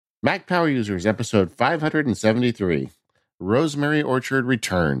Mac Power Users, episode 573. Rosemary Orchard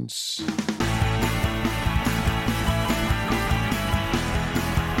returns.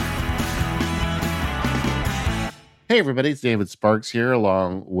 Hey everybody, it's David Sparks here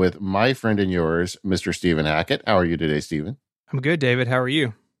along with my friend and yours, Mr. Stephen Hackett. How are you today, Stephen? I'm good, David. How are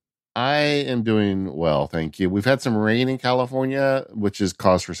you? I am doing well, thank you. We've had some rain in California, which is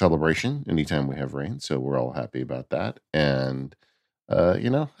cause for celebration anytime we have rain, so we're all happy about that. And I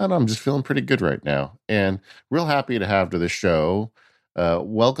don't know, I'm just feeling pretty good right now. And real happy to have to the show.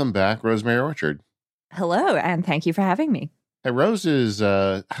 Welcome back, Rosemary Orchard. Hello, and thank you for having me. Hey, Rose is,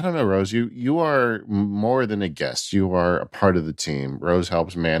 I don't know, Rose, you are more than a guest. You are a part of the team. Rose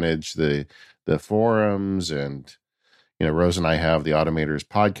helps manage the forums, and, Rose and I have the Automators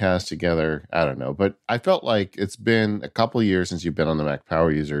podcast together. I don't know, but I felt like it's been a couple of years since you've been on the Mac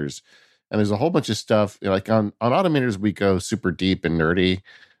Power Users, and there's a whole bunch of stuff, like on Automators, we go super deep and nerdy,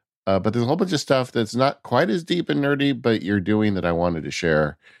 but there's a whole bunch of stuff that's not quite as deep and nerdy, but you're doing that I wanted to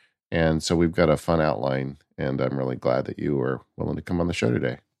share. And so we've got a fun outline, and I'm really glad that you were willing to come on the show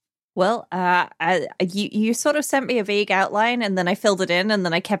today. Well, you sort of sent me a vague outline, and then I filled it in, and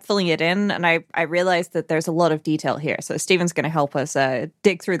then I kept filling it in, and I realized that there's a lot of detail here. So Stephen's going to help us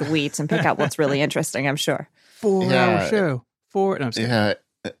dig through the weeds and pick out what's really interesting, I'm sure. 4-hour show. Yeah,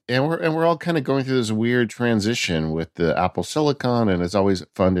 and we're all kind of going through this weird transition with the Apple Silicon, and it's always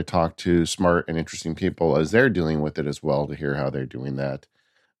fun to talk to smart and interesting people as they're dealing with it as well, to hear how they're doing that.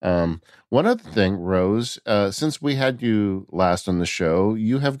 One other thing, Rose, since we had you last on the show,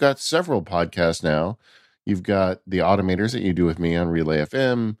 you have got several podcasts now. You've got the Automators that you do with me on Relay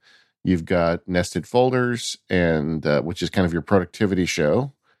FM. You've got Nested Folders, and which is kind of your productivity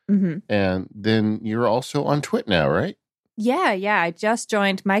show. Mm-hmm. And then you're also on Twit now, right? Yeah. I just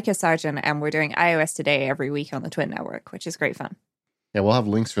joined Micah Sargent, and we're doing iOS Today every week on the Twit Network, which is great fun. Yeah, we'll have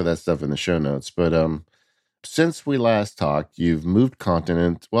links for that stuff in the show notes. But since we last talked, you've moved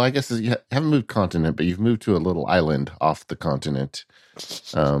continent. Well, I guess you haven't moved continent, but you've moved to a little island off the continent.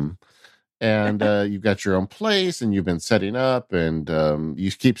 And you've got your own place, and you've been setting up, and you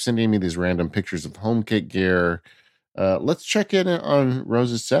keep sending me these random pictures of HomeKit gear. Let's check in on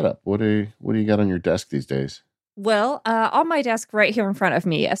Rose's setup. What do you got on your desk these days? Well, on my desk right here in front of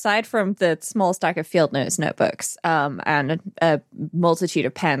me, aside from the small stack of Field Notes notebooks and a multitude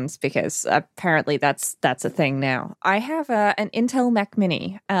of pens, because apparently that's a thing now, I have an Intel Mac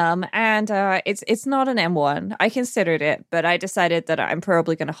Mini, and it's not an M1. I considered it, but I decided that I'm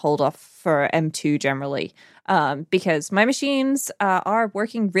probably going to hold off for M2 generally, because my machines are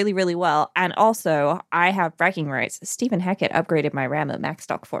working really, really well, and also I have bragging rights. Stephen Hackett upgraded my RAM at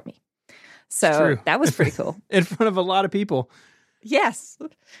MacStock for me. So that was pretty cool. In front of a lot of people. Yes.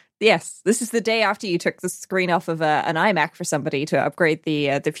 This is the day after you took the screen off of an iMac for somebody to upgrade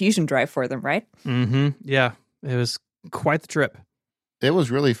the Fusion drive for them, right? Mm-hmm. Yeah, it was quite the trip. It was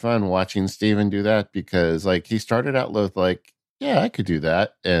really fun watching Steven do that, because he started out with yeah, I could do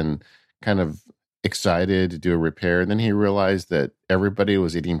that, and kind of excited to do a repair. And then he realized that everybody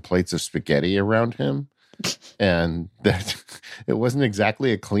was eating plates of spaghetti around him, and that it wasn't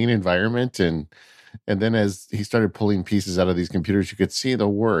exactly a clean environment. And then as he started pulling pieces out of these computers, you could see the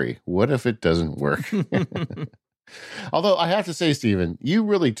worry. What if it doesn't work? Although I have to say, Stephen, you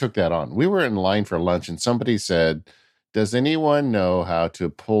really took that on. We were in line for lunch, and somebody said, does anyone know how to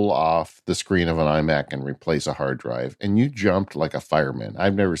pull off the screen of an iMac and replace a hard drive? And you jumped like a fireman.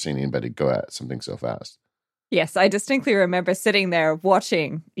 I've never seen anybody go at something so fast. Yes, I distinctly remember sitting there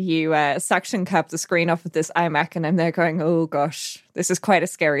watching you suction cup the screen off of this iMac, and I'm there going, oh gosh, this is quite a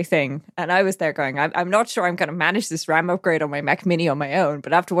scary thing. And I was there going, I'm not sure I'm going to manage this RAM upgrade on my Mac Mini on my own.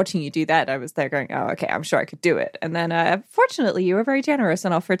 But after watching you do that, I was there going, oh, okay, I'm sure I could do it. And then fortunately, you were very generous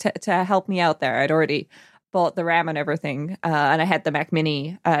and offered to help me out there. I'd already bought the RAM and everything, and I had the Mac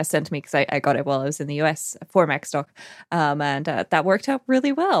Mini sent to me because I got it while I was in the US for MacStock, and that worked out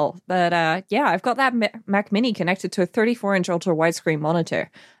really well. But yeah, I've got that Mac Mini connected to a 34-inch ultra widescreen monitor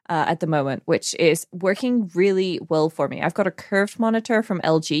at the moment, which is working really well for me. I've got a curved monitor from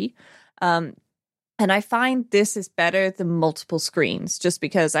LG, and I find this is better than multiple screens, just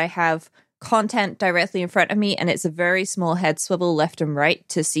because I have content directly in front of me, and it's a very small head swivel left and right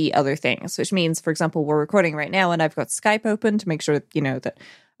to see other things, which means, for example, we're recording right now and I've got Skype open to make sure that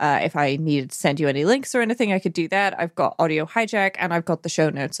if I needed to send you any links or anything, I could do that. I've got Audio Hijack, and I've got the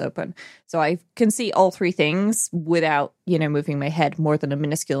show notes open, so I can see all three things without moving my head more than a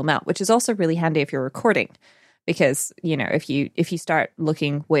minuscule amount, which is also really handy if you're recording, because if you start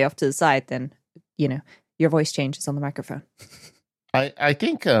looking way off to the side, then your voice changes on the microphone. I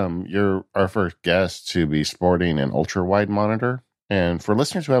think you're our first guest to be sporting an ultra wide monitor, And for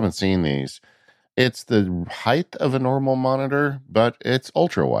listeners who haven't seen these, it's the height of a normal monitor, but it's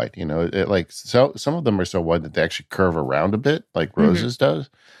ultra wide. You know, like so some of them are so wide that they actually curve around a bit, like Rose's does.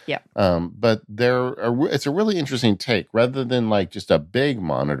 Yeah. But it's a really interesting take. Rather than like just a big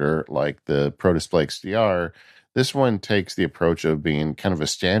monitor like the Pro Display XDR, this one takes the approach of being kind of a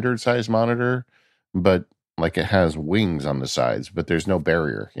standard size monitor, but like it has wings on the sides, but there's no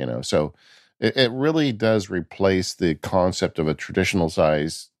barrier, you know. So it really does replace the concept of a traditional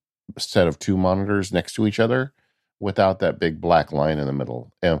size set of two monitors next to each other without that big black line in the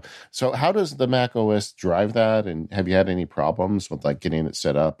middle. So how does the Mac OS drive that? And have you had any problems with like getting it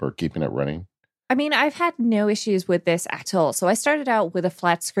set up or keeping it running? I mean, I've had no issues with this at all. So I started out with a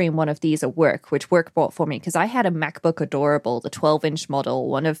flat screen one of these at work, which work bought for me because I had a MacBook Adorable, the 12-inch model,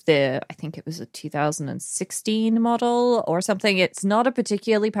 one of the, I think it was a 2016 model or something. It's not a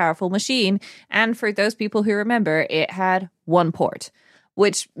particularly powerful machine. And for those people who remember, it had one port,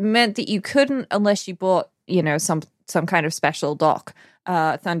 which meant that you couldn't, unless you bought, you know, some kind of special dock,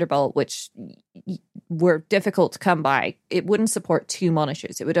 Thunderbolt, which were difficult to come by. It wouldn't support two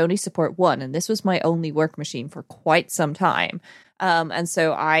monitors. It would only support one. And this was my only work machine for quite some time. And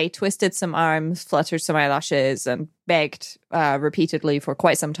so I twisted some arms, fluttered some eyelashes, and begged repeatedly for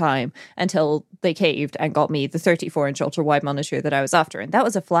quite some time until they caved and got me the 34-inch ultra-wide monitor that I was after. And that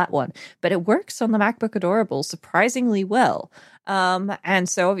was a flat one. But it works on the MacBook Adorable surprisingly well. And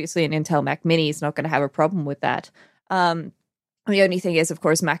so obviously an Intel Mac Mini is not going to have a problem with that. The only thing is, of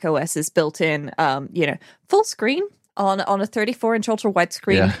course, Mac OS is built in, full screen on a 34-inch ultra-wide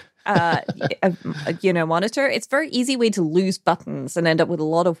screen. Yeah. Monitor. It's a very easy way to lose buttons and end up with a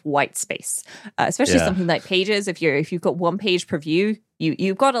lot of white space, especially something like Pages. If you've got one page per view,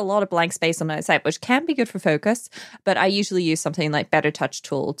 you've got a lot of blank space on that side, which can be good for focus. But I usually use something like Better Touch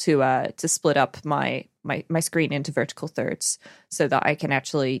Tool to split up my screen into vertical thirds so that I can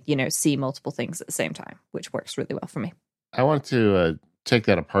actually see multiple things at the same time, which works really well for me. I want to take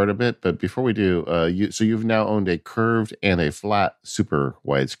that apart a bit, but before we do, you've now owned a curved and a flat super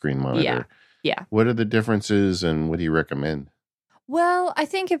widescreen monitor. Yeah. What are the differences, and what do you recommend? Well, I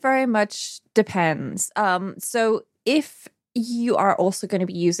think it very much depends. So if you are also going to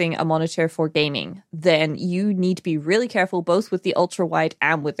be using a monitor for gaming, then you need to be really careful both with the ultra wide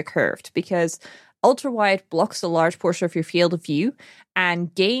and with the curved, because ultra wide blocks a large portion of your field of view,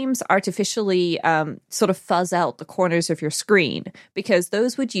 and games artificially sort of fuzz out the corners of your screen, because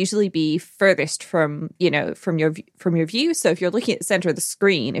those would usually be furthest from your view. So if you're looking at the center of the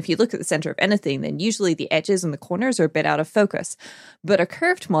screen, if you look at the center of anything, then usually the edges and the corners are a bit out of focus. But a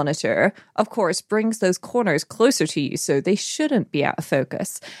curved monitor, of course, brings those corners closer to you, so they shouldn't be out of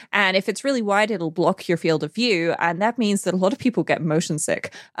focus. And if it's really wide, it'll block your field of view, and that means that a lot of people get motion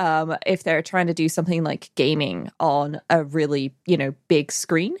sick if they're trying to do something like gaming on a really, big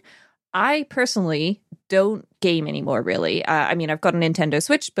screen. I personally don't game anymore, really. I've got a Nintendo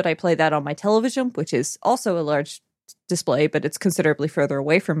Switch, but I play that on my television, which is also a large display, but it's considerably further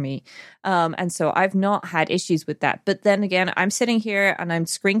away from me. And so I've not had issues with that. But then again, I'm sitting here and I'm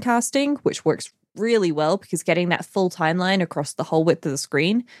screencasting, which works really well because getting that full timeline across the whole width of the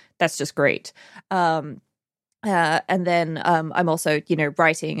screen, that's just great. And then I'm also,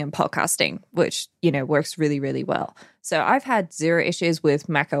 writing and podcasting, which, works really, really well. So I've had zero issues with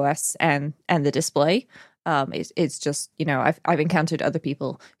Mac OS and the display. It's just, I've encountered other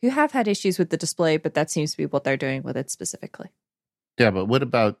people who have had issues with the display, but that seems to be what they're doing with it specifically. Yeah, but what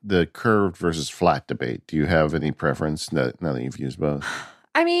about the curved versus flat debate? Do you have any preference now that you've used both?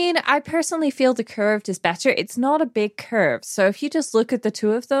 I personally feel the curved is better. It's not a big curve. So if you just look at the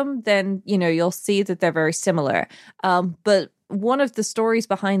two of them, then, you'll see that they're very similar. But one of the stories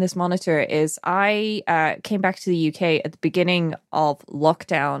behind this monitor is I came back to the UK at the beginning of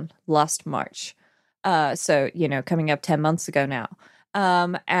lockdown last March. So, coming up 10 months ago now.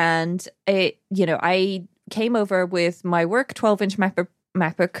 And I came over with my work 12-inch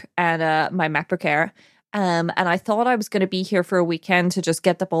MacBook and my MacBook Air. And I thought I was going to be here for a weekend to just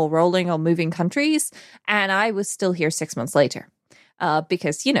get the ball rolling on moving countries. And I was still here 6 months later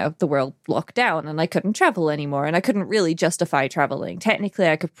because, the world locked down and I couldn't travel anymore. And I couldn't really justify traveling. Technically,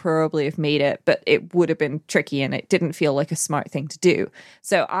 I could probably have made it, but it would have been tricky and it didn't feel like a smart thing to do.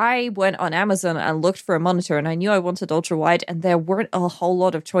 So I went on Amazon and looked for a monitor, and I knew I wanted ultra wide, and there weren't a whole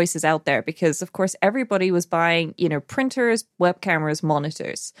lot of choices out there because, of course, everybody was buying, printers, web cameras,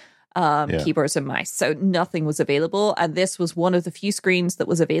 monitors. Keyboards and mice. So nothing was available. And this was one of the few screens that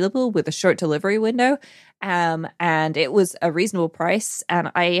was available with a short delivery window. And it was a reasonable price.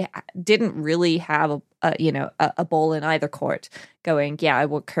 And I didn't really have a ball in either court going, yeah, I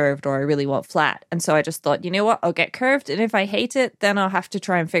want curved or I really want flat. And so I just thought, you know what, I'll get curved. And if I hate it, then I'll have to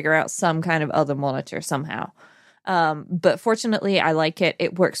try and figure out some kind of other monitor somehow. But fortunately, I like it.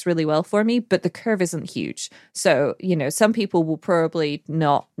 It works really well for me, but the curve isn't huge. So, some people will probably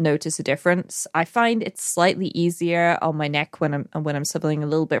not notice a difference. I find it's slightly easier on my neck when I'm swiveling a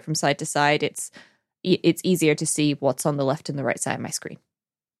little bit from side to side. It's easier to see what's on the left and the right side of my screen.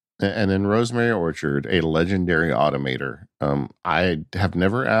 And then Rosemary Orchard, a legendary automator. I have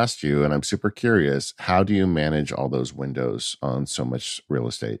never asked you, and I'm super curious, how do you manage all those windows on so much real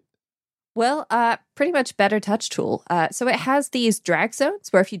estate? Well, pretty much Better Touch tool. So it has these drag zones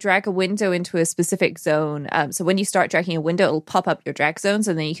where if you drag a window into a specific zone, so when you start dragging a window, it'll pop up your drag zones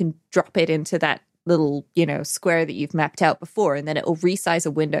and then you can drop it into that little, square that you've mapped out before, and then it will resize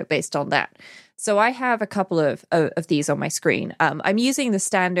a window based on that. So I have a couple of these on my screen. I'm using the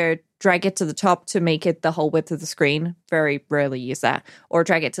standard drag it to the top to make it the whole width of the screen. Very rarely use that. Or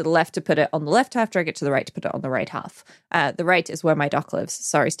drag it to the left to put it on the left half, drag it to the right to put it on the right half. The right is where my dock lives.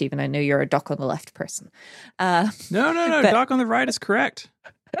 Sorry, Stephen, I know you're a dock on the left person. No. But, dock on the right is correct.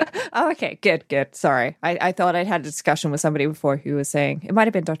 Oh, okay, good. Sorry. I thought I'd had a discussion with somebody before who was saying, it might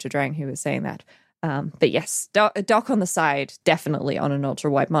have been Dr. Drang who was saying that. But yes, dock on the side, definitely on an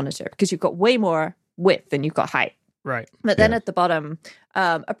ultra-wide monitor, because you've got way more width than you've got height. Right. But then at the bottom,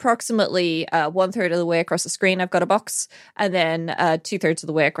 approximately 1/3 of the way across the screen, I've got a box. And then 2/3 of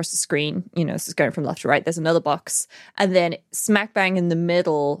the way across the screen, this is going from left to right, there's another box. And then smack bang in the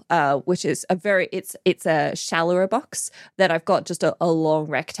middle, which is it's a shallower box, that I've got just a long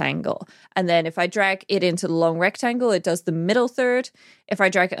rectangle. And then if I drag it into the long rectangle, it does the middle third. If I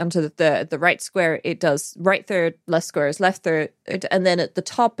drag it onto the right square, it does right third, left square is left third. And then at the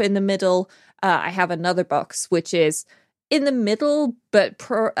top in the middle, I have another box, which is in the middle, but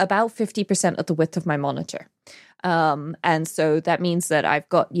about 50% of the width of my monitor. And so that means that I've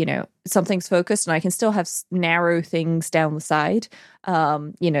got, something's focused and I can still have narrow things down the side.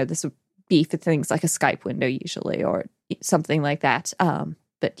 This would be for things like a Skype window usually, or something like that.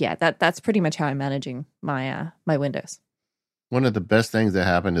 But yeah, that's pretty much how I'm managing my windows. One of the best things that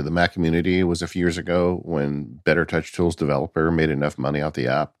happened to the Mac community was a few years ago when Better Touch Tools developer made enough money off the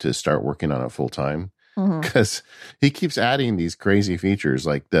app to start working on it full time. Because he keeps adding these crazy features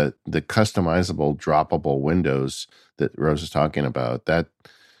like the customizable droppable windows that Rose is talking about.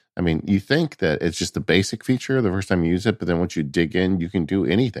 You think that it's just the basic feature the first time you use it, but then once you dig in, you can do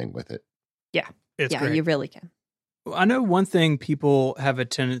anything with it. Yeah. It's great. You really can. I know one thing people have a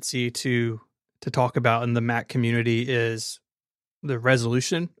tendency to talk about in the Mac community is the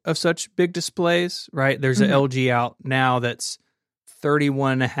resolution of such big displays, right? There's an LG out now that's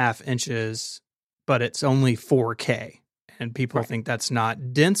 31.5 inches, but it's only 4K, and people think that's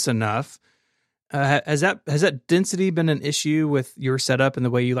not dense enough. Has that density been an issue with your setup and the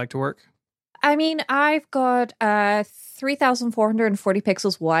way you like to work? I've got 3,440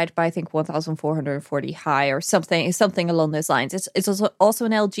 pixels wide by I think 1,440 high or something along those lines. It's also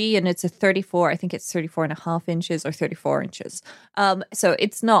an LG, and it's a 34. I think it's 34.5 inches or 34 inches. So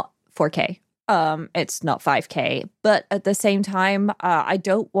it's not 4K. It's not 5K, but at the same time, I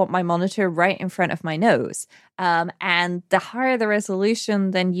don't want my monitor right in front of my nose. And the higher the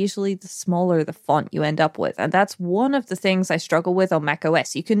resolution, then usually the smaller the font you end up with. And that's one of the things I struggle with on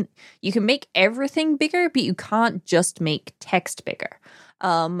macOS. You can make everything bigger, but you can't just make text bigger.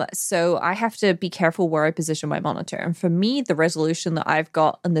 So I have to be careful where I position my monitor. And for me, the resolution that I've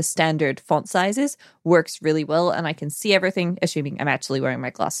got and the standard font sizes works really well. And I can see everything, assuming I'm actually wearing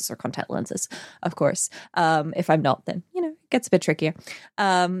my glasses or contact lenses, of course. If I'm not, then, it gets a bit trickier.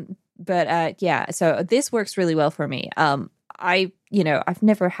 Yeah, so this works really well for me. I've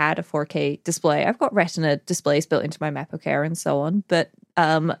never had a 4K display. I've got Retina displays built into my MacBook Air and so on. But,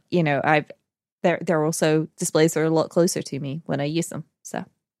 there are also displays that are a lot closer to me when I use them. So,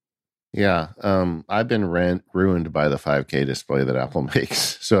 yeah, I've been ruined by the 5K display that Apple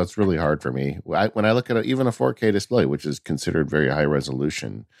makes, so it's really hard for me. When I look at even a 4K display, which is considered very high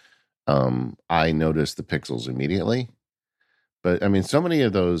resolution, I notice the pixels immediately. But so many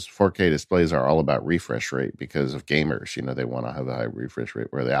of those 4K displays are all about refresh rate because of gamers. They want to have a high refresh rate,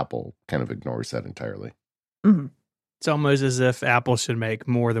 where the Apple kind of ignores that entirely. Mm-hmm. It's almost as if Apple should make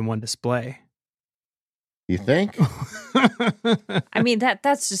more than one display. You think?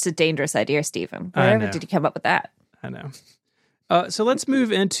 That's just a dangerous idea, Stephen. Wherever did you come up with that? I know. So let's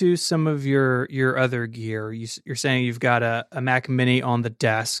move into some of your other gear. You're saying you've got a Mac Mini on the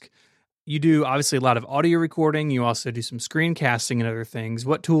desk. You do obviously a lot of audio recording. You also do some screencasting and other things.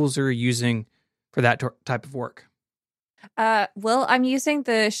 What tools are you using for that type of work? Well, I'm using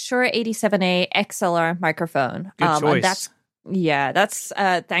the Shure 87A XLR microphone. Good choice. And that's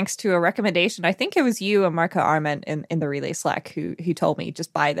thanks to a recommendation. I think it was you and Marco Arment in the Relay Slack who told me,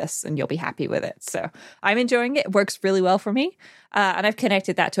 just buy this and you'll be happy with it. So I'm enjoying it. It works really well for me. And I've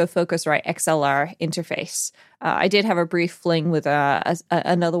connected that to a Focusrite XLR interface. I did have a brief fling with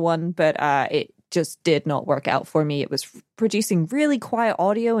another one, but it just did not work out for me. It was producing really quiet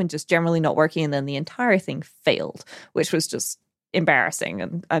audio and just generally not working. And then the entire thing failed, which was just embarrassing.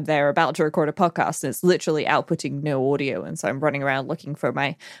 And I'm there about to record a podcast and it's literally outputting no audio. And so I'm running around looking for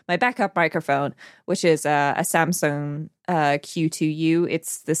my backup microphone, which is a Samsung Q2U.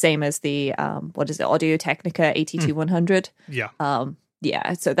 It's the same as the, Audio Technica AT2100. Yeah.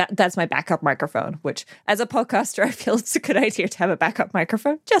 Yeah, so that's my backup microphone, which as a podcaster, I feel it's a good idea to have a backup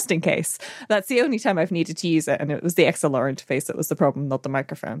microphone just in case. That's the only time I've needed to use it. And it was the XLR interface that was the problem, not the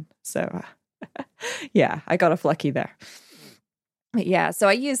microphone. So yeah, I got off lucky there. Yeah, so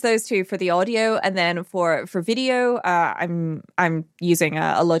I use those two for the audio, and then for video, I'm using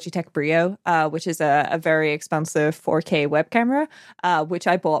a Logitech Brio, which is a very expensive 4K web camera, which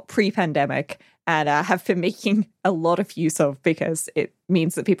I bought pre-pandemic and have been making a lot of use of because it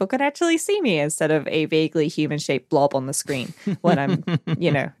means that people can actually see me instead of a vaguely human-shaped blob on the screen when I'm,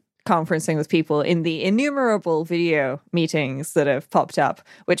 conferencing with people in the innumerable video meetings that have popped up,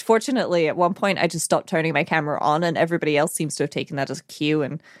 which fortunately at one point I just stopped turning my camera on and everybody else seems to have taken that as a cue,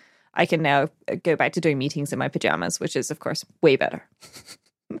 and I can now go back to doing meetings in my pajamas, which is of course way better.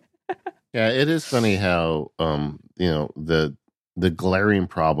 Yeah, it is funny how the glaring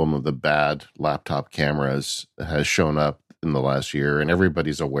problem of the bad laptop cameras has shown up in the last year, and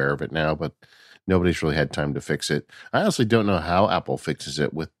everybody's aware of it now, but nobody's really had time to fix it. I honestly don't know how Apple fixes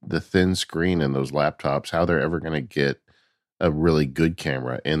it with the thin screen in those laptops, how they're ever going to get a really good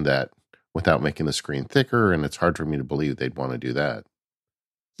camera in that without making the screen thicker. And it's hard for me to believe they'd want to do that.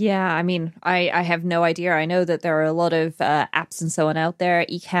 Yeah, I mean, I have no idea. I know that there are a lot of apps and so on out there,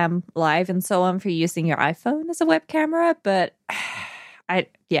 Ecamm Live and so on, for using your iPhone as a web camera. But I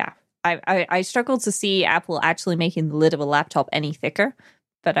struggled to see Apple actually making the lid of a laptop any thicker.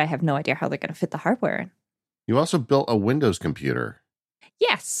 But I have no idea how they're going to fit the hardware in. You also built a Windows computer.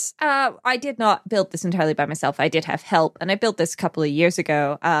 Yes. I did not build this entirely by myself. I did have help, and I built this a couple of years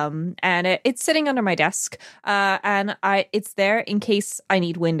ago. And it's sitting under my desk, and it's there in case I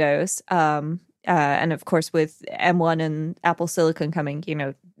need Windows. And of course, with M1 and Apple Silicon coming,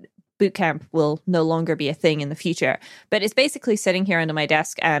 Boot Camp will no longer be a thing in the future. But it's basically sitting here under my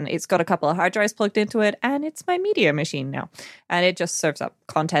desk, and it's got a couple of hard drives plugged into it, and it's my media machine now. And it just serves up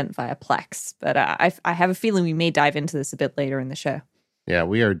content via Plex. But I have a feeling we may dive into this a bit later in the show. Yeah,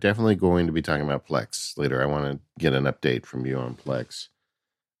 we are definitely going to be talking about Plex later. I want to get an update from you on Plex.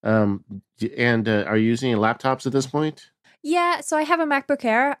 And are you using laptops at this point? Yeah, so I have a MacBook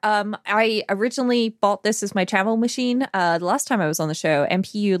Air. I originally bought this as my travel machine. The last time I was on the show,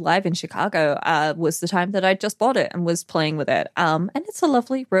 MPU Live in Chicago, was the time that I just bought it and was playing with it. And it's a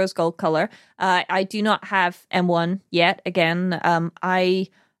lovely rose gold color. I do not have M1 yet. Again, I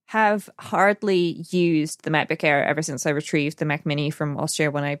have hardly used the MacBook Air ever since I retrieved the Mac Mini from Austria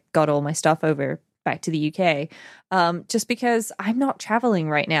when I got all my stuff over back to the UK, just because I'm not traveling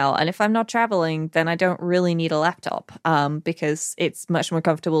right now. And if I'm not traveling, then I don't really need a laptop, because it's much more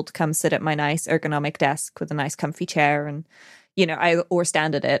comfortable to come sit at my nice ergonomic desk with a nice comfy chair and, or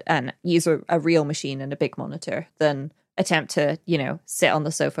stand at it and use a real machine and a big monitor than attempt to, sit on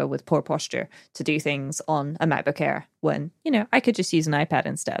the sofa with poor posture to do things on a MacBook Air when, I could just use an iPad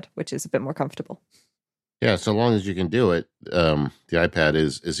instead, which is a bit more comfortable. Yeah, so long as you can do it, the iPad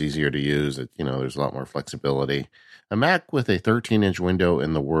is easier to use. There's a lot more flexibility. A Mac with a 13-inch window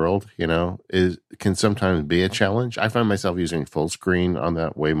in the world, can sometimes be a challenge. I find myself using full screen on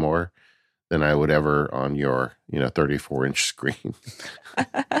that way more than I would ever on your, 34-inch screen.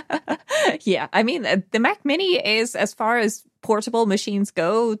 Yeah, I mean, the Mac Mini is, as far as portable machines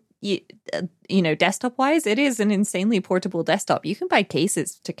go, desktop wise, it is an insanely portable desktop. You can buy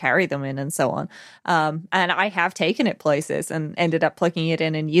cases to carry them in and so on. And I have taken it places and ended up plugging it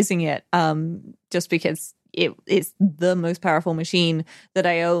in and using it, just because it is the most powerful machine that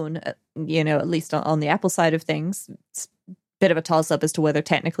I own, at least on the Apple side of things. It's bit of a toss-up as to whether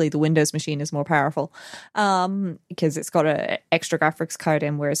technically the Windows machine is more powerful, because it's got an extra graphics card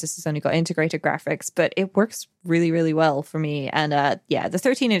in, whereas this has only got integrated graphics, but it works really, really well for me. And the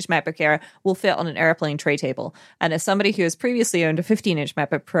 13-inch MacBook Air will fit on an airplane tray table. And as somebody who has previously owned a 15-inch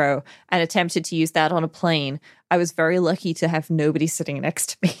MacBook Pro and attempted to use that on a plane, I was very lucky to have nobody sitting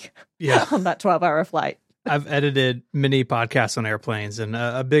next to me on that 12-hour flight. I've edited many podcasts on airplanes, and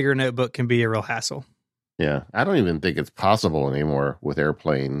a bigger notebook can be a real hassle. Yeah, I don't even think it's possible anymore with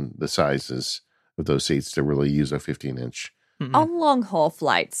airplane the sizes of those seats to really use a 15-inch. On long haul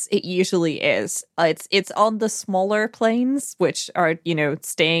flights, it usually is. It's on the smaller planes, which are,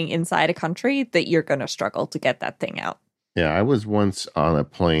 staying inside a country, that you're going to struggle to get that thing out. Yeah, I was once on a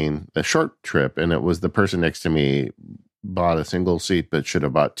plane, a short trip, and it was the person next to me bought a single seat but should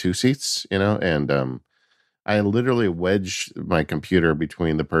have bought two seats, and I literally wedged my computer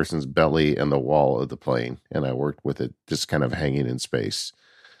between the person's belly and the wall of the plane, and I worked with it just kind of hanging in space,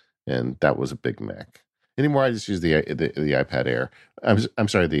 and that was a Big Mac. Anymore, I just use the iPad Air. I'm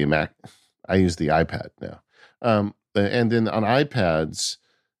sorry, the Mac. I use the iPad now. And then on iPads,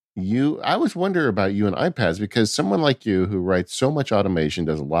 I always wonder about you and iPads, because someone like you who writes so much automation,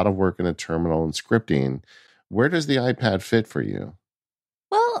 does a lot of work in a terminal and scripting, where does the iPad fit for you?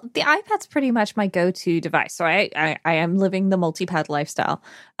 Well, the iPad's pretty much my go-to device. So I am living the multi-pad lifestyle.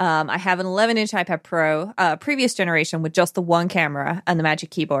 I have an 11-inch iPad Pro, previous generation, with just the one camera and the Magic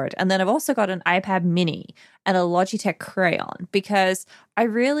Keyboard. And then I've also got an iPad Mini and a Logitech Crayon, because I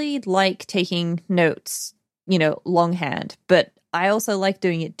really like taking notes, longhand, but I also like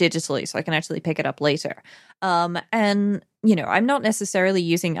doing it digitally so I can actually pick it up later. And I'm not necessarily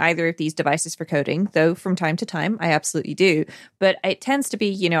using either of these devices for coding, though from time to time I absolutely do. But it tends to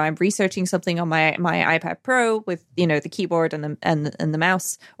be, I'm researching something on my iPad Pro with, the keyboard and the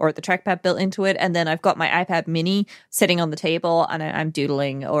mouse or the trackpad built into it. And then I've got my iPad Mini sitting on the table and I'm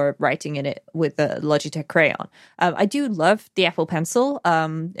doodling or writing in it with a Logitech Crayon. I do love the Apple Pencil,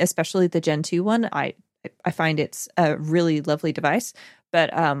 especially the Gen 2 one. I find it's a really lovely device,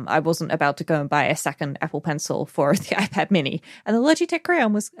 but I wasn't about to go and buy a second Apple Pencil for the iPad Mini. And the Logitech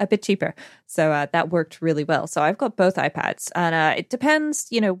Crayon was a bit cheaper, so that worked really well. So I've got both iPads, and it depends,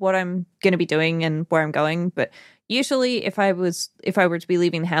 what I'm going to be doing and where I'm going. But usually, if I were to be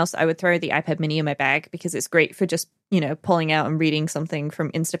leaving the house, I would throw the iPad Mini in my bag, because it's great for just pulling out and reading something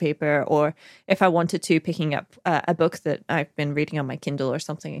from Instapaper, or if I wanted to, picking up a book that I've been reading on my Kindle or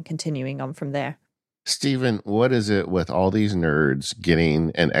something and continuing on from there. Stephen, what is it with all these nerds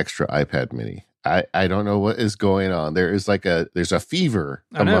getting an extra iPad Mini? I don't know what is going on. There's a fever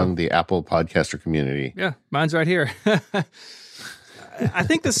among the Apple podcaster community. Yeah, mine's right here. I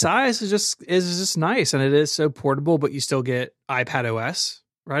think the size is just nice, and it is so portable, but you still get iPad OS,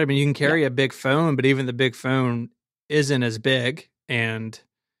 right? I mean, you can carry a big phone, but even the big phone isn't as big, and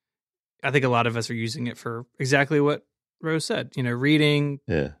I think a lot of us are using it for exactly what Rose said, reading,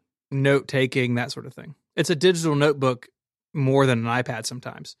 note taking, that sort of thing. It's a digital notebook more than an iPad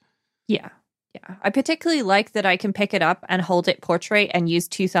sometimes. Yeah. I particularly like that I can pick it up and hold it portrait and use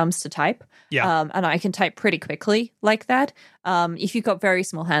two thumbs to type. Yeah. And I can type pretty quickly like that. If you've got very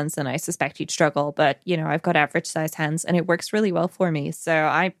small hands, then I suspect you'd struggle. But, I've got average size hands and it works really well for me. So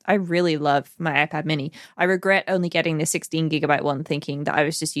I really love my iPad Mini. I regret only getting the 16 gigabyte one, thinking that I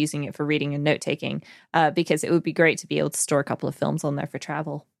was just using it for reading and note taking, because it would be great to be able to store a couple of films on there for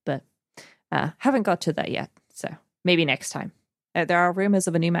travel. But haven't got to that yet. So maybe next time. There are rumors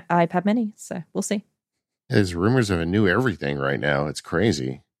of a new iPad Mini, so we'll see. There's rumors of a new everything right now. It's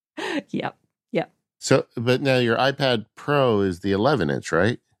crazy. Yep. So, but now your iPad Pro is the 11-inch,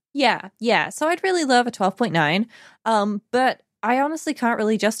 right? Yeah. So I'd really love a 12.9, but I honestly can't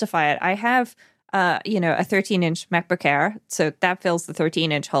really justify it. I have, a 13-inch MacBook Air, so that fills the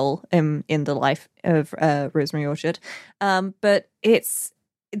 13-inch hole in the life of Rosemary Orchard. But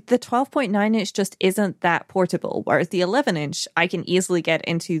the 12.9 inch just isn't that portable, whereas the 11 inch I can easily get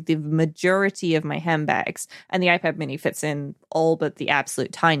into the majority of my handbags, and the iPad Mini fits in all but the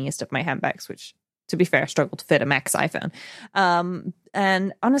absolute tiniest of my handbags, which, to be fair, struggle to fit a Max iPhone.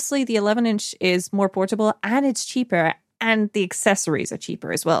 And honestly, the 11 inch is more portable and it's cheaper, and the accessories are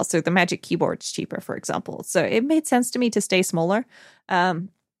cheaper as well. So the Magic Keyboard is cheaper, for example. So it made sense to me to stay smaller.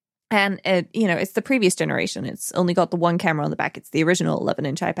 And, it's the previous generation. It's only got the one camera on the back. It's the original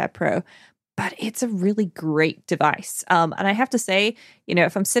 11-inch iPad Pro. But it's a really great device. And I have to say,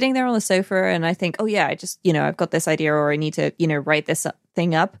 if I'm sitting there on the sofa and I think, oh, yeah, I just, I've got this idea, or I need to, write this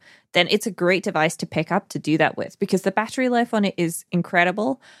thing up, then it's a great device to pick up to do that with, because the battery life on it is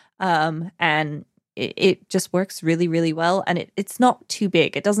incredible. And it just works really, really well. And it's not too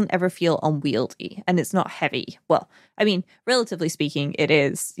big. It doesn't ever feel unwieldy, and it's not heavy. Well, I mean, relatively speaking, it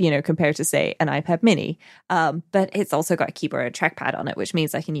is, compared to, say, an iPad Mini. But it's also got a keyboard and trackpad on it, which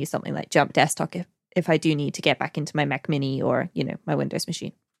means I can use something like Jump Desktop if I do need to get back into my Mac Mini or, my Windows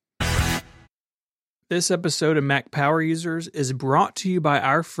machine. This episode of Mac Power Users is brought to you by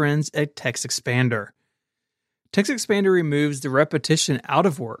our friends at TextExpander. TextExpander removes the repetition out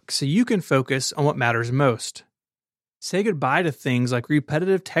of work so you can focus on what matters most. Say goodbye to things like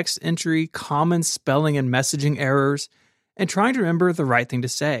repetitive text entry, common spelling and messaging errors, and trying to remember the right thing to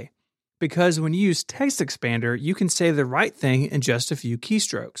say. Because when you use Text Expander, you can say the right thing in just a few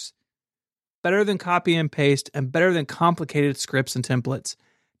keystrokes. Better than copy and paste, and better than complicated scripts and templates,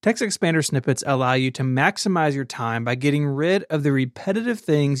 Text Expander snippets allow you to maximize your time by getting rid of the repetitive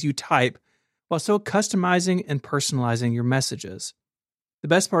things you type while still customizing and personalizing your messages. The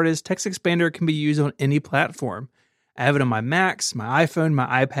best part is Text Expander can be used on any platform. I have it on my Macs, my iPhone,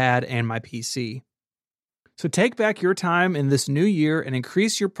 my iPad, and my PC. So take back your time in this new year and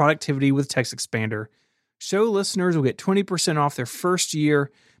increase your productivity with Text Expander. Show listeners will get 20% off their first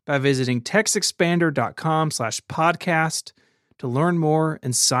year by visiting textexpander.com/podcast to learn more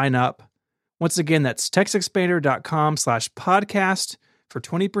and sign up. Once again, that's textexpander.com/podcast for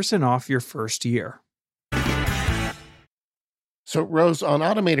 20% off your first year. So, Rose, on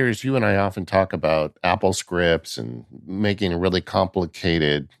Automators, you and I often talk about Apple scripts and making really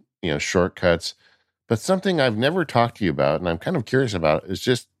complicated, shortcuts. But something I've never talked to you about, and I'm kind of curious about, is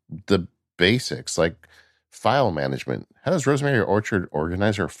just the basics, like file management. How does Rosemary Orchard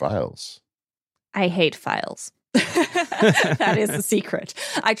organize her files? I hate files. That is the secret.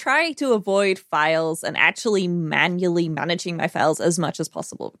 I try to avoid files and actually manually managing my files as much as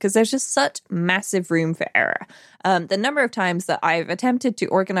possible because there's just such massive room for error. The number of times that I've attempted to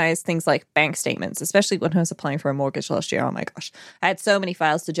organize things like bank statements, especially when I was applying for a mortgage last year, oh my gosh, I had so many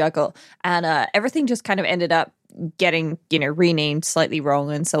files to juggle, and everything just kind of ended up getting renamed slightly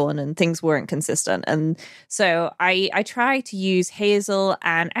wrong and so on, and things weren't consistent. And so I try to use Hazel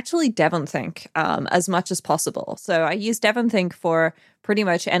and actually DevonThink as much as possible. So I use DevonThink for pretty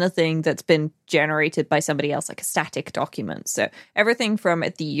much anything that's been generated by somebody else, like a static document. So everything from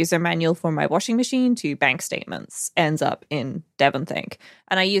the user manual for my washing machine to bank statements ends up in DevonThink.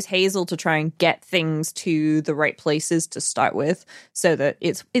 And I use Hazel to try and get things to the right places to start with so that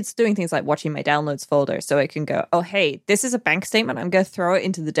it's doing things like watching my downloads folder. So I can go, oh, hey, this is a bank statement. I'm going to throw it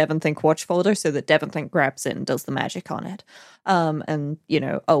into the DevonThink watch folder so that DevonThink grabs it and does the magic on it. And,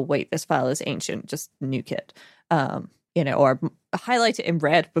 oh, wait, this file is ancient. Just nuke it. Or highlight it in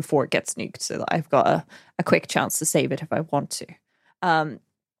red before it gets nuked so that I've got a quick chance to save it if I want to.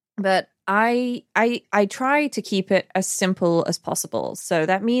 But I try to keep it as simple as possible. So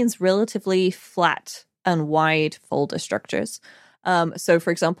that means relatively flat and wide folder structures. So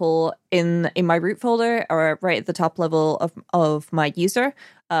for example, in my root folder or right at the top level of my user,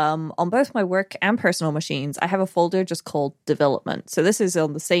 on both my work and personal machines, I have a folder just called development. So this is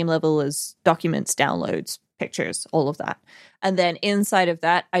on the same level as documents, downloads, pictures, all of that. And then inside of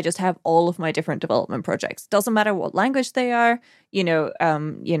that, I just have all of my different development projects. Doesn't matter what language they are,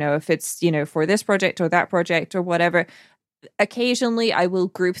 if it's, for this project or that project or whatever. Occasionally I will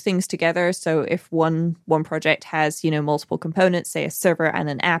group things together. So if one project has, multiple components, say a server and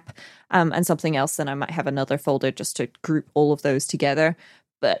an app, and something else, then I might have another folder just to group all of those together.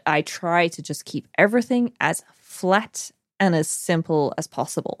 But I try to just keep everything as flat and as simple as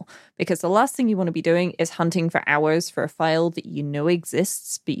possible, because the last thing you want to be doing is hunting for hours for a file that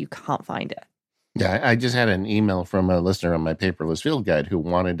exists, but you can't find it. Yeah, I just had an email from a listener on my paperless field guide who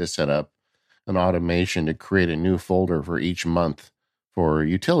wanted to set up an automation to create a new folder for each month for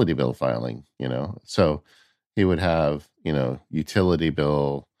utility bill filing, So he would have, utility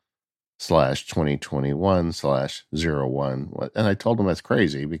bill /2021/01. And I told him that's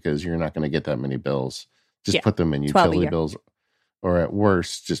crazy because you're not going to get that many bills. Just put them in utility bills, or at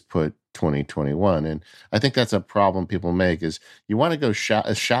worst, just put 2021. And I think that's a problem people make is you want to go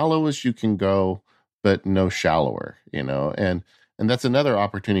as shallow as you can go, but no shallower, and that's another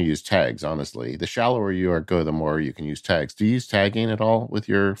opportunity to use tags, honestly. The shallower you go, the more you can use tags. Do you use tagging at all with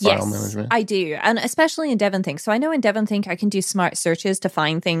your file management? I do, and especially in DevonThink. So I know in DevonThink I can do smart searches to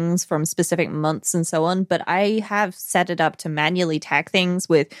find things from specific months and so on, but I have set it up to manually tag things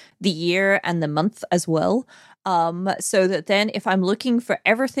with the year and the month as well. So that then if I'm looking for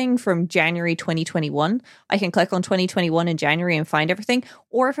everything from January 2021, I can click on 2021 in January and find everything.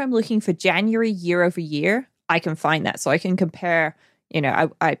 Or if I'm looking for January year over year, I can find that. So I can compare,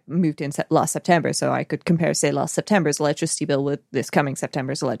 I moved in last September, so I could compare, say, last September's electricity bill with this coming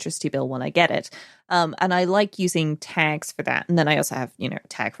September's electricity bill when I get it. And I like using tags for that. And then I also have,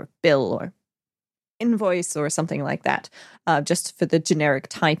 tag for bill or invoice or something like that, just for the generic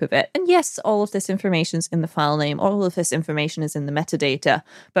type of it. And yes, all of this information is in the file name. All of this information is in the metadata.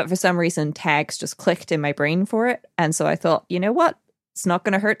 But for some reason, tags just clicked in my brain for it. And so I thought, you know what? It's not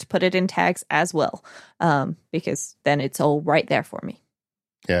going to hurt to put it in tags as well, because then it's all right there for me.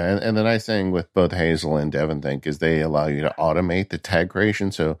 Yeah, and the nice thing with both Hazel and DevonThink is they allow you to automate the tag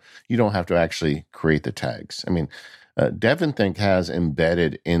creation, so you don't have to actually create the tags. I mean, DevonThink has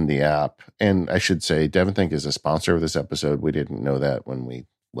embedded in the app, and I should say DevonThink is a sponsor of this episode. We didn't know that when we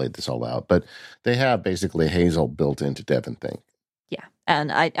laid this all out, but they have basically Hazel built into DevonThink. Yeah,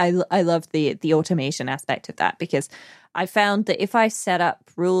 and I love the automation aspect of that, because I found that if I set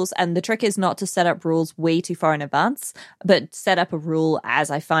up rules, and the trick is not to set up rules way too far in advance, but set up a rule as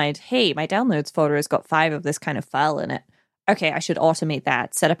I find, hey, my downloads folder has got 5 of this kind of file in it. Okay, I should automate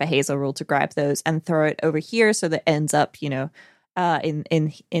that, set up a Hazel rule to grab those and throw it over here so that it ends up, in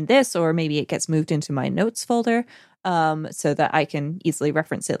this, or maybe it gets moved into my notes folder, so that I can easily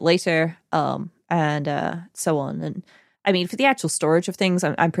reference it later, and so on. And I mean, for the actual storage of things,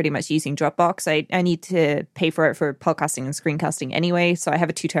 I'm pretty much using Dropbox. I need to pay for it for podcasting and screencasting anyway, so I have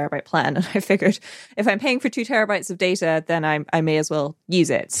a 2 terabyte plan, and I figured if I'm paying for 2 terabytes of data, then I may as well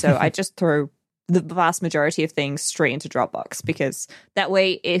use it. So I just throw the vast majority of things straight into Dropbox, because that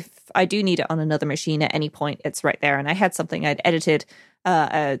way, if I do need it on another machine at any point, it's right there. And I had something I'd edited,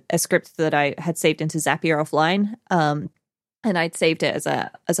 a script that I had saved into Zapier offline, and I'd saved it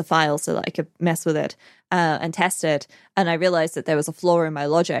as a file so that I could mess with it and test it. And I realized that there was a flaw in my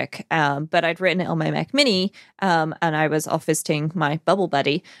logic, but I'd written it on my Mac Mini, and I was off visiting my Bubble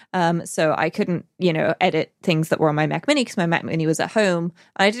Buddy, so I couldn't, edit things that were on my Mac Mini because my Mac Mini was at home.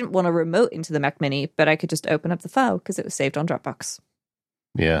 I didn't want to remote into the Mac Mini, but I could just open up the file because it was saved on Dropbox.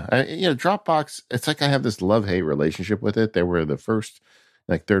 Yeah, Dropbox. It's like I have this love-hate relationship with it. They were the first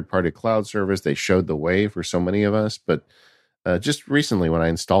third-party cloud service. They showed the way for so many of us, but just recently, when I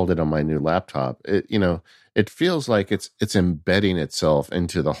installed it on my new laptop, it feels like it's embedding itself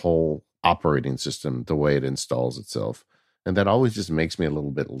into the whole operating system, the way it installs itself, and that always just makes me a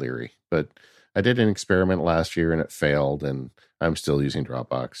little bit leery. But I did an experiment last year, and it failed, and I'm still using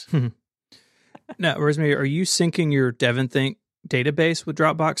Dropbox. Now, Rosemary, are you syncing your DevonThink database with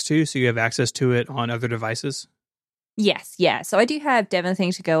Dropbox too, so you have access to it on other devices? Yes, yeah. So I do have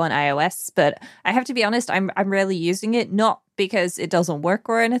DevonThink to go on iOS, but I have to be honest, I'm rarely using it, not because it doesn't work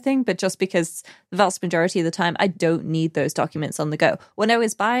or anything, but just because the vast majority of the time I don't need those documents on the go. When I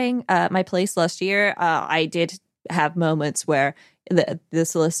was buying my place last year, I did have moments where the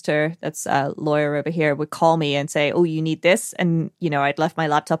solicitor, that's a lawyer over here, would call me and say, oh, you need this. And, I'd left my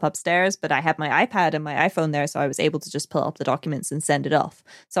laptop upstairs, but I had my iPad and my iPhone there. So I was able to just pull up the documents and send it off.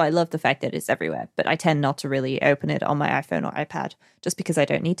 So I love the fact that it's everywhere, but I tend not to really open it on my iPhone or iPad just because I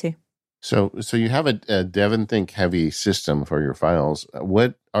don't need to. So you have a DevonThink heavy system for your files.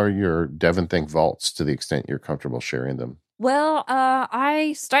 What are your DevonThink vaults, to the extent you're comfortable sharing them? Well,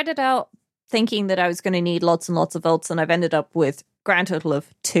 I started out thinking that I was going to need lots and lots of vaults, and I've ended up with grand total of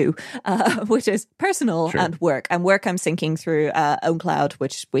 2, which is personal and work. And work I'm syncing through OwnCloud,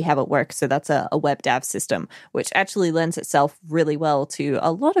 which we have at work. So that's a web dev system, which actually lends itself really well to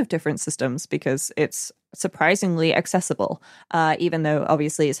a lot of different systems because it's surprisingly accessible, even though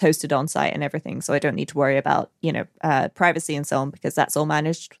obviously it's hosted on site and everything. So I don't need to worry about, privacy and so on, because that's all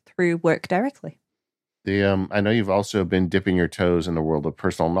managed through work directly. I know you've also been dipping your toes in the world of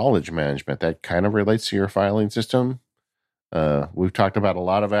personal knowledge management. That kind of relates to your filing system. We've talked about a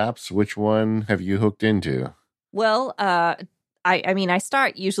lot of apps. Which one have you hooked into? Well, I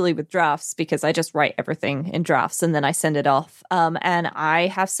start usually with drafts because I just write everything in drafts and then I send it off. And I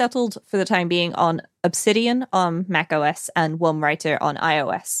have settled for the time being on Obsidian on macOS and OneWriter on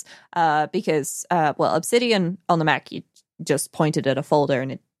iOS. Because Obsidian on the Mac, you just pointed at a folder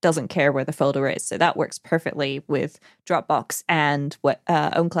and it doesn't care where the folder is. So that works perfectly with Dropbox, and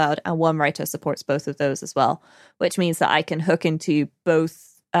OwnCloud, and OneWriter supports both of those as well, which means that I can hook into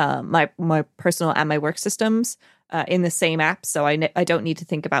both my personal and my work systems in the same app. So I don't need to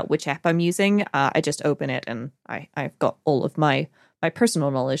think about which app I'm using. I just open it and I've got all of my personal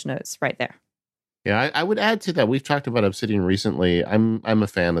knowledge notes right there. Yeah, I would add to that. We've talked about Obsidian recently. I'm a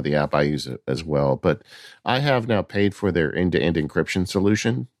fan of the app. I use it as well, but I have now paid for their end-to-end encryption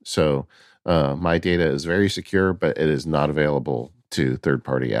solution. So my data is very secure, but it is not available to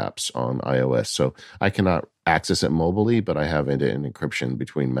third-party apps on iOS. So I cannot access it mobilely, but I have end-to-end encryption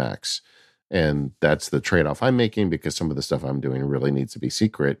between Macs. And that's the trade-off I'm making because some of the stuff I'm doing really needs to be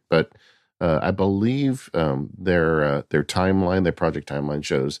secret. But I believe their timeline, their project timeline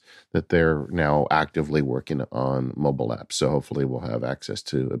shows that they're now actively working on mobile apps. So hopefully we'll have access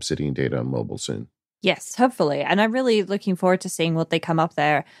to Obsidian data on mobile soon. Yes, hopefully. And I'm really looking forward to seeing what they come up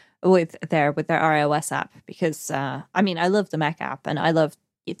there with their iOS app because, I love the Mac app and I love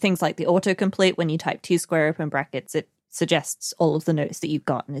things like the autocomplete. When you type 2 square open brackets, it suggests all of the notes that you've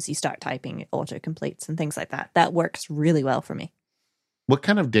gotten as you start typing, it autocompletes and things like that. That works really well for me. What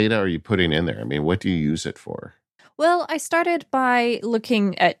kind of data are you putting in there? I mean, what do you use it for? Well, I started by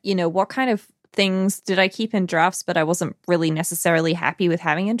looking at, what kind of things did I keep in drafts, but I wasn't really necessarily happy with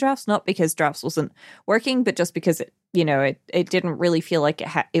having in drafts, not because drafts wasn't working, but just because it didn't really feel like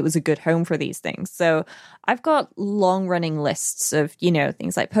it was a good home for these things. So I've got long running lists of,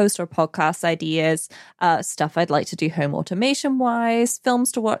 things like post or podcast ideas, stuff I'd like to do home automation wise,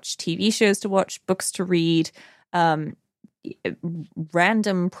 films to watch, TV shows to watch, books to read,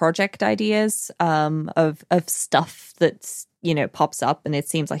 random project ideas of stuff that's pops up and it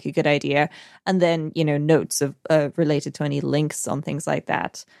seems like a good idea, and then notes of related to any links on things like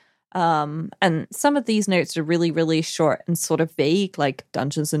that. And some of these notes are really, really short and sort of vague, like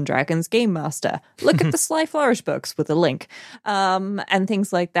Dungeons and Dragons Game Master. Look at the Sly Flourish books with a link, and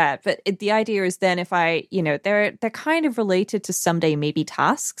things like that. But the idea is then if I, they're kind of related to someday maybe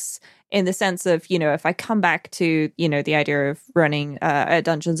tasks, in the sense of, if I come back to, the idea of running a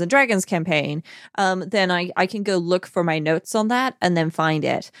Dungeons and Dragons campaign, then I can go look for my notes on that and then find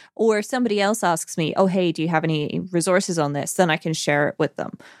it. Or if somebody else asks me, oh, hey, do you have any resources on this? Then I can share it with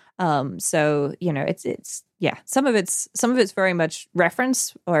them. So, it's some of it's very much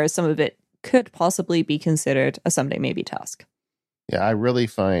reference, or some of it could possibly be considered a someday maybe task. Yeah, I really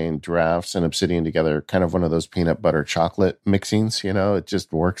find drafts and Obsidian together kind of one of those peanut butter chocolate mixings. It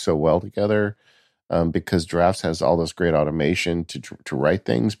just works so well together, because drafts has all this great automation to write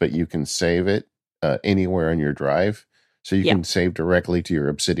things, but you can save it anywhere in your drive. So you can save directly to your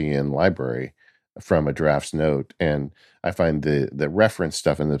Obsidian library from a drafts note. And I find the reference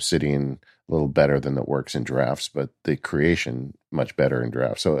stuff in Obsidian a little better than it works in drafts, but the creation much better in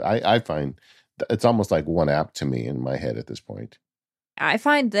drafts. So I find it's almost like one app to me in my head at this point. I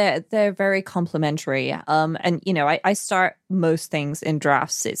find that they're very complementary. And I start most things in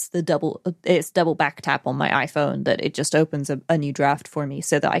drafts. It's double back tap on my iPhone that it just opens a new draft for me,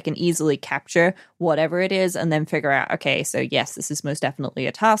 so that I can easily capture whatever it is and then figure out, okay, so yes, this is most definitely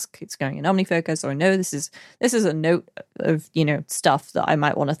a task. It's going in OmniFocus, or no, this is a note of, stuff that I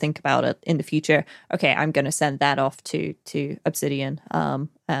might want to think about it in the future. Okay, I'm going to send that off to Obsidian,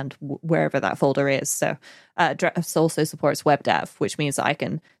 and wherever that folder is. So Drafts also supports WebDAV, which means that I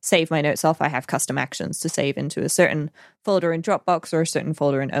can save my notes off. I have custom actions to save into a certain folder in Dropbox or a certain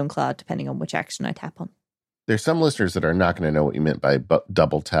folder in OwnCloud, depending on which action I tap on. There's some listeners that are not going to know what you meant by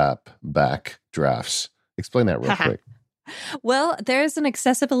double tap back drafts. Explain that real quick. Well, there's an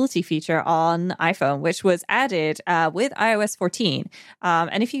accessibility feature on iPhone, which was added with iOS 14.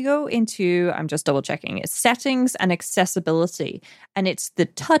 And if you go into, I'm just double checking, it's settings and accessibility, and it's the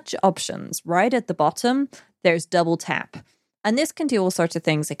touch options right at the bottom. There's double tap. And this can do all sorts of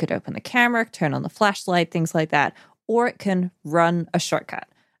things. It could open the camera, turn on the flashlight, things like that, or it can run a shortcut.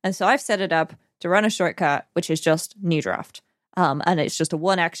 And so I've set it up to run a shortcut, which is just new draft. And it's just a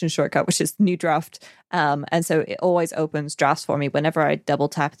one action shortcut, which is new draft. And so it always opens drafts for me whenever I double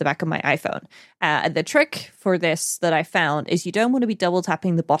tap the back of my iPhone. The trick for this that I found is you don't want to be double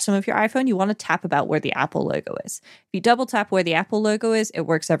tapping the bottom of your iPhone. You want to tap about where the Apple logo is. If you double tap where the Apple logo is, it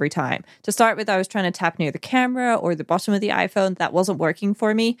works every time. To start with, I was trying to tap near the camera or the bottom of the iPhone. That wasn't working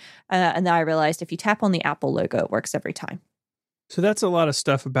for me. And then I realized if you tap on the Apple logo, it works every time. So that's a lot of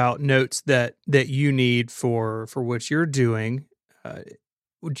stuff about notes that you need for what you're doing.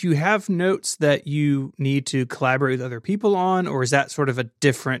 Would you have notes that you need to collaborate with other people on, or is that sort of a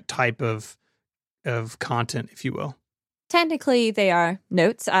different type of content, if you will? Technically, they are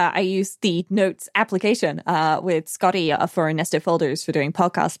notes. I use the Notes application with Scotty for nested folders for doing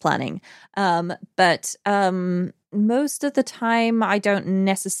podcast planning. But most of the time, I don't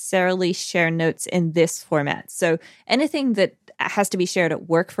necessarily share notes in this format. So anything that has to be shared at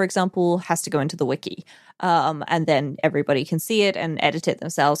work, for example, has to go into the wiki. And then everybody can see it and edit it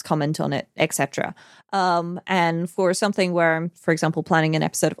themselves, comment on it, etc. And for something where I'm, for example, planning an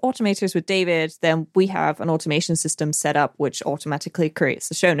episode of Automators with David, then we have an automation system set up which automatically creates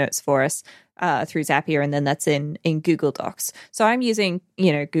the show notes for us through Zapier, and then that's in Google Docs. So I'm using,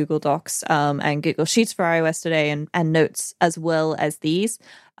 Google Docs and Google Sheets for iOS today, and Notes as well as these.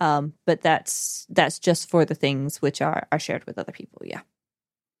 But that's just for the things which are shared with other people. Yeah.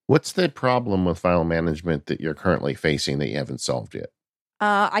 What's the problem with file management that you're currently facing that you haven't solved yet?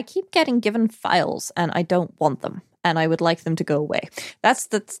 I keep getting given files and I don't want them, and I would like them to go away. That's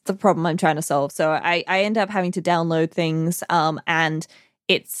the problem I'm trying to solve. So I end up having to download things, and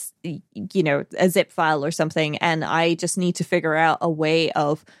it's, a zip file or something, and I just need to figure out a way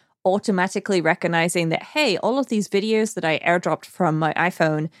of automatically recognizing that, hey, all of these videos that I airdropped from my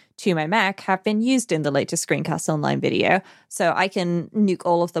iPhone to my Mac have been used in the latest Screencast Online video. So I can nuke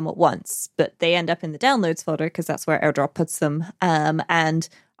all of them at once, but they end up in the downloads folder because that's where AirDrop puts them. And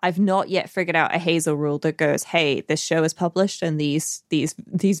I've not yet figured out a Hazel rule that goes, hey, this show is published and these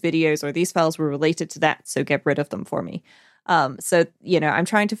videos or these files were related to that, so get rid of them for me. So, I'm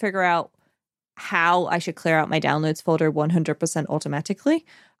trying to figure out how I should clear out my downloads folder 100% automatically,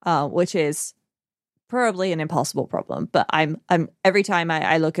 which is probably an impossible problem. But I'm every time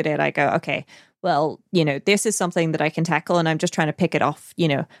I look at it, I go, okay, well, this is something that I can tackle, and I'm just trying to pick it off,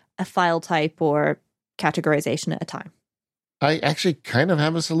 a file type or categorization at a time. I actually kind of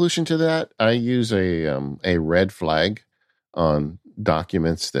have a solution to that. I use a red flag on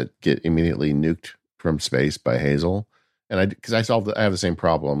documents that get immediately nuked from space by Hazel, and I have the same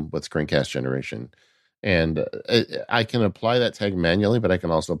problem with screencast generation, and I can apply that tag manually, but I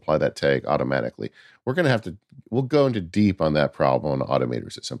can also apply that tag automatically. We'll go into deep on that problem on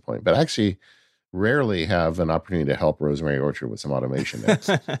automators at some point, but actually rarely have an opportunity to help Rosemary Orchard with some automation.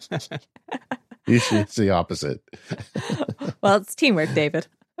 Usually it's the opposite. Well, it's teamwork, David.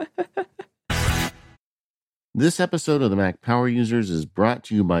 This episode of the Mac Power Users is brought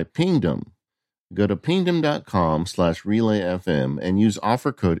to you by Pingdom. Go to pingdom.com/relayfm and use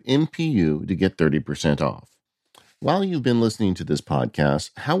offer code MPU to get 30% off. While you've been listening to this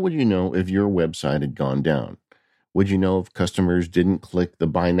podcast, how would you know if your website had gone down? Would you know if customers didn't click the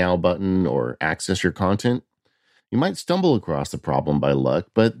Buy Now button or access your content? You might stumble across the problem by luck,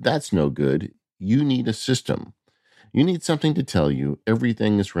 but that's no good. You need a system. You need something to tell you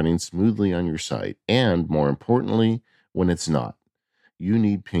everything is running smoothly on your site, and more importantly, when it's not. You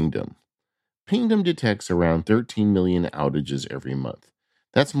need Pingdom. Pingdom detects around 13 million outages every month.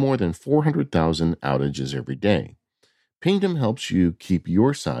 That's more than 400,000 outages every day. Pingdom helps you keep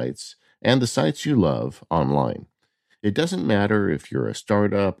your sites and the sites you love online. It doesn't matter if you're a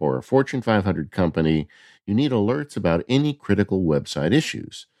startup or a Fortune 500 company, you need alerts about any critical website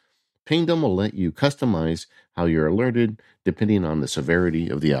issues. Pingdom will let you customize how you're alerted depending on the severity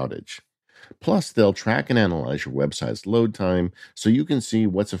of the outage. Plus, they'll track and analyze your website's load time so you can see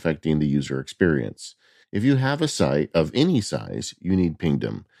what's affecting the user experience. If you have a site of any size, you need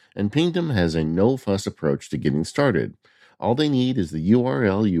Pingdom, and Pingdom has a no-fuss approach to getting started. All they need is the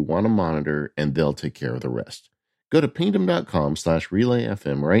URL you want to monitor, and they'll take care of the rest. Go to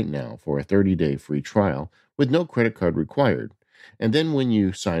pingdom.com/relayfm right now for a 30-day free trial with no credit card required. And then when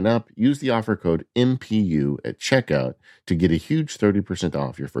you sign up, use the offer code MPU at checkout to get a huge 30%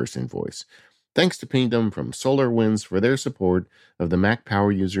 off your first invoice. Thanks to Pingdom from SolarWinds for their support of the Mac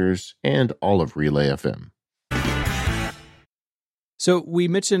Power Users and all of Relay FM. So we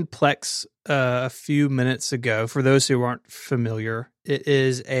mentioned Plex a few minutes ago. For those who aren't familiar, it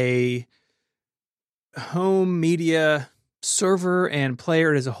is a home media server and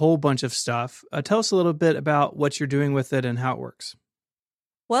player. It is a whole bunch of stuff. Tell us a little bit about what you're doing with it and how it works.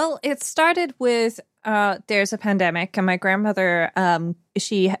 Well, it started with there's a pandemic, and my grandmother,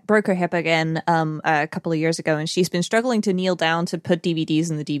 she broke her hip again a couple of years ago, and she's been struggling to kneel down to put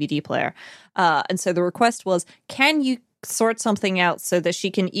DVDs in the DVD player. And so the request was, can you sort something out so that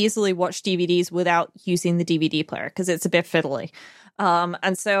she can easily watch DVDs without using the DVD player? Because it's a bit fiddly.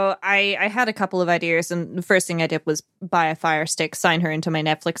 And so I had a couple of ideas, and the first thing I did was buy a Fire Stick, sign her into my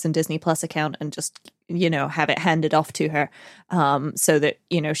Netflix and Disney Plus account, and just, have it handed off to her, so that,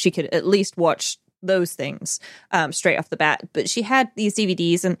 she could at least watch those things straight off the bat. But she had these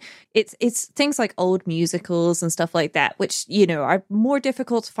DVDs, and it's things like old musicals and stuff like that, which are more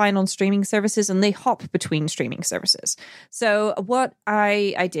difficult to find on streaming services, and they hop between streaming services. So what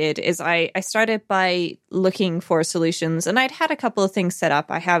I did is I started by looking for solutions, and I'd had a couple of things set up.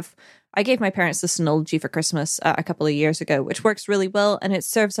 I gave my parents the Synology for Christmas a couple of years ago, which works really well, and it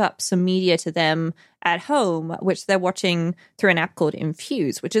serves up some media to them at home, which they're watching through an app called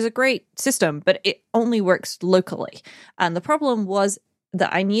Infuse, which is a great system, but it only works locally. And the problem was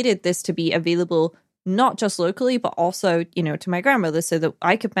that I needed this to be available not just locally, but also, to my grandmother, so that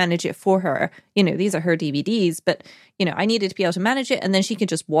I could manage it for her. These are her DVDs, but, I needed to be able to manage it, and then she could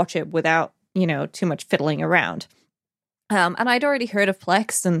just watch it without, too much fiddling around. And I'd already heard of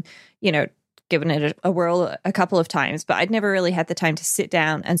Plex and, given it a whirl a couple of times, but I'd never really had the time to sit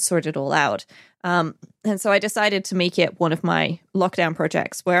down and sort it all out. And so I decided to make it one of my lockdown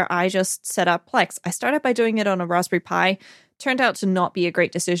projects where I just set up Plex. I started by doing it on a Raspberry Pi. Turned out to not be a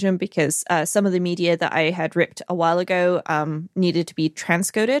great decision because some of the media that I had ripped a while ago needed to be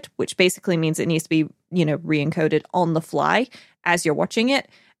transcoded, which basically means it needs to be, re-encoded on the fly as you're watching it.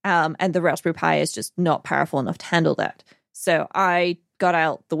 And the Raspberry Pi is just not powerful enough to handle that. So I got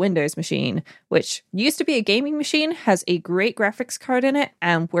out the Windows machine, which used to be a gaming machine, has a great graphics card in it,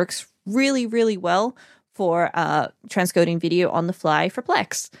 and works really, really well for transcoding video on the fly for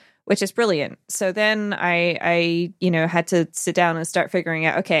Plex. which is brilliant. So then I had to sit down and start figuring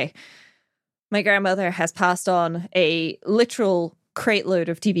out, okay, my grandmother has passed on a literal crate load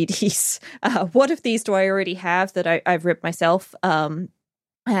of DVDs. What of these do I already have that I've ripped myself? And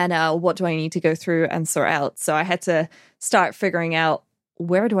what do I need to go through and sort out? So I had to start figuring out,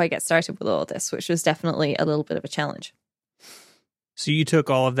 where do I get started with all of this, which was definitely a little bit of a challenge. So you took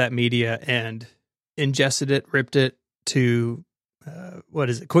all of that media and ingested it, ripped it to, what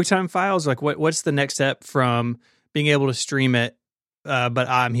is it, QuickTime files? Like what's the next step from being able to stream it, but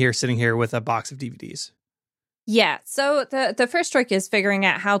I'm sitting here with a box of DVDs? Yeah, so the first trick is figuring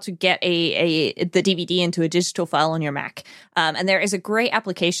out how to get the DVD into a digital file on your Mac. And there is a great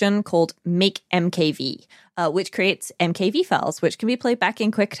application called Make MKV, which creates MKV files, which can be played back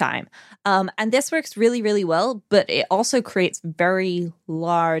in QuickTime. And this works really, really well, but it also creates very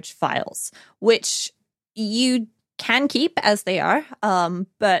large files, which you can keep as they are.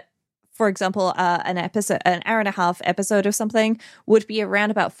 But for example, an hour and a half episode of something would be around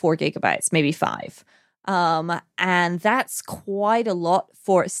about 4 gigabytes, maybe 5. And that's quite a lot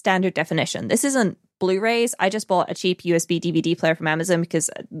for standard definition. This isn't Blu-rays. I just bought a cheap USB DVD player from Amazon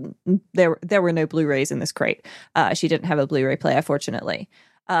because there were no Blu-rays in this crate. She didn't have a Blu-ray player, fortunately.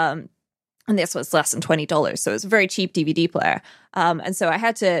 And this was less than $20, so it was a very cheap DVD player. And so I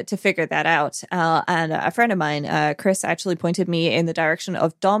had to figure that out. And a friend of mine, Chris, actually pointed me in the direction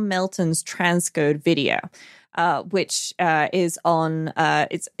of Don Melton's transcode video. Which is on,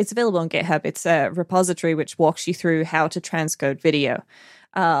 it's available on GitHub. It's a repository which walks you through how to transcode video.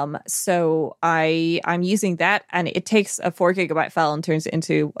 So I'm using that, and it takes a 4 gigabyte file and turns it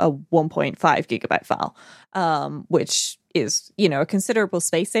into a 1.5 gigabyte file, which is, a considerable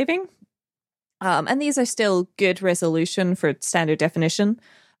space saving. And these are still good resolution for standard definition.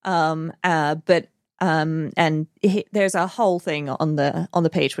 But there's a whole thing on the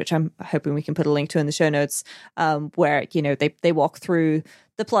page, which I'm hoping we can put a link to in the show notes, where, they walk through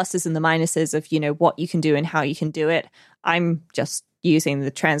the pluses and the minuses of, what you can do and how you can do it. I'm just using the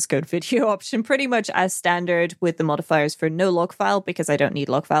transcode video option pretty much as standard with the modifiers for no log file, because I don't need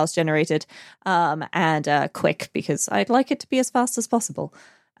log files generated, and quick, because I'd like it to be as fast as possible.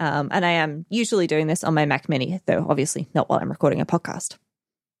 And I am usually doing this on my Mac Mini, though obviously not while I'm recording a podcast.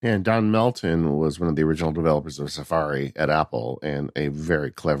 And Don Melton was one of the original developers of Safari at Apple and a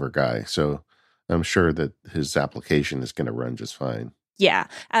very clever guy. So I'm sure that his application is going to run just fine. Yeah.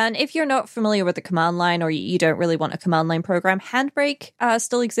 And if you're not familiar with the command line, or you don't really want a command line program, Handbrake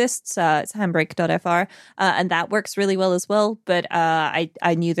still exists. It's handbrake.fr, and that works really well as well. But I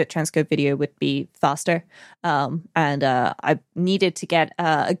knew that transcode video would be faster. And I needed to get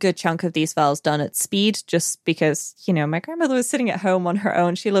a good chunk of these files done at speed, just because, my grandmother was sitting at home on her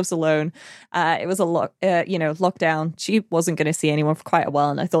own. She lives alone. It was a lockdown. She wasn't going to see anyone for quite a while.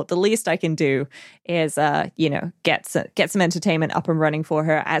 And I thought the least I can do is, get some entertainment up and running for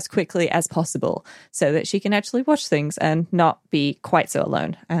her as quickly as possible, so that she can actually watch things and not be quite so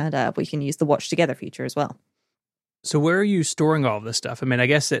alone. And we can use the watch together feature as well. So where are you storing all of this stuff? I mean, I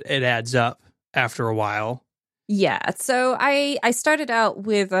guess it adds up after a while. Yeah, so I started out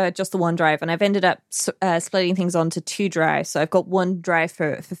with just the one drive, and I've ended up splitting things onto 2 drives. So I've got one drive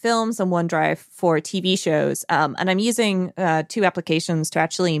for films and one drive for TV shows. And I'm using 2 applications to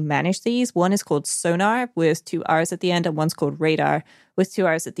actually manage these. One is called Sonar with 2 R's at the end, and one's called Radar with 2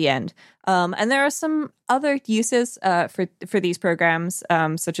 R's at the end. And there are some other uses for these programs,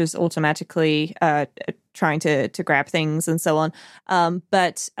 such as automatically trying to grab things and so on.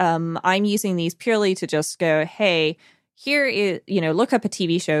 But I'm using these purely to just go, hey, here is, look up a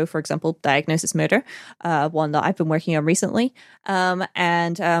TV show, for example, Diagnosis Murder, one that I've been working on recently. And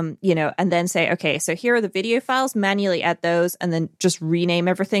then say, okay, so here are the video files, manually add those, and then just rename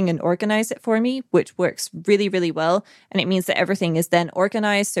everything and organize it for me, which works really, really well. And it means that everything is then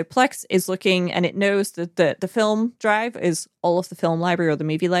organized. So Plex is looking, and it knows that the film drive is all of the film library or the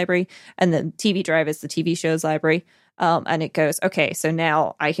movie library, and the TV drive is the TV shows library. And it goes, okay, so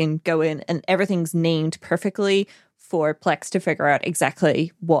now I can go in and everything's named perfectly for Plex to figure out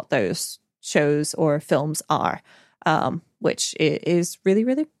exactly what those shows or films are, which is really,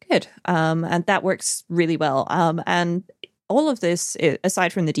 really good. And that works really well. And all of this,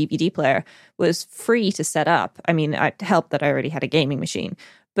 aside from the DVD player, was free to set up. I mean, it helped that I already had a gaming machine,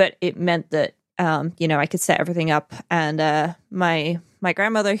 but it meant that, I could set everything up, and my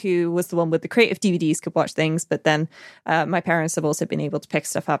grandmother, who was the one with the crate of DVDs, could watch things. But then my parents have also been able to pick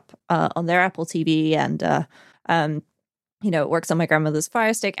stuff up on their Apple TV, and it works on my grandmother's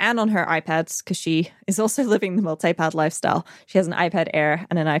Fire Stick and on her iPads, because she is also living the multi-pad lifestyle. She has an iPad Air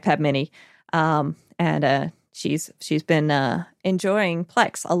and an iPad Mini, and she's been enjoying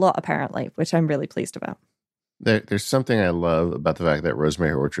Plex a lot apparently, which I'm really pleased about. There's something I love about the fact that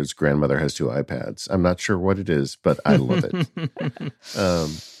Rosemary Orchard's grandmother has 2 iPads. I'm not sure what it is, but I love it.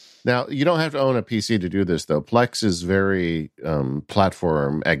 Now, you don't have to own a PC to do this, though. Plex is very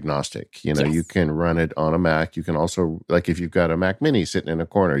platform agnostic. You know, Yes. you can run it on a Mac. You can also, like if you've got a Mac Mini sitting in a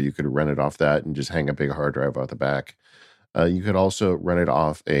corner, you could run it off that and just hang a big hard drive out the back. You could also run it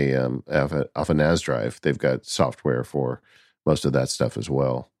off a NAS drive. They've got software for most of that stuff as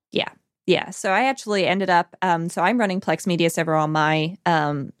well. Yeah. So I actually ended up. So I'm running Plex Media Server on my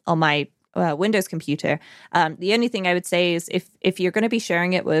Windows computer. The only thing I would say is if you're going to be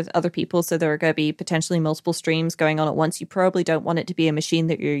sharing it with other people, so there are going to be potentially multiple streams going on at once, you probably don't want it to be a machine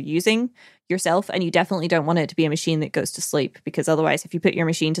that you're using yourself, and you definitely don't want it to be a machine that goes to sleep, because otherwise, if you put your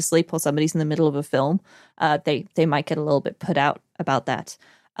machine to sleep while somebody's in the middle of a film, they might get a little bit put out about that.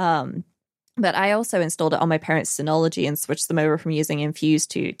 But I also installed it on my parents' Synology and switched them over from using Infuse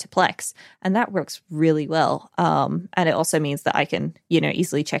to Plex. And that works really well. And it also means that I can,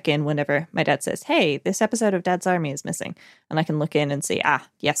 easily check in whenever my dad says, hey, this episode of Dad's Army is missing. And I can look in and see,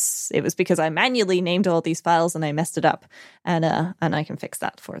 yes, it was because I manually named all these files and I messed it up. And I can fix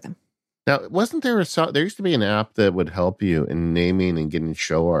that for them. Now, wasn't there there used to be an app that would help you in naming and getting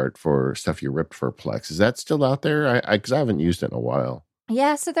show art for stuff you ripped for Plex? Is that still out there? Because I haven't used it in a while.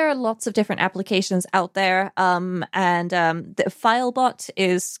 Yeah, so there are lots of different applications out there, and the FileBot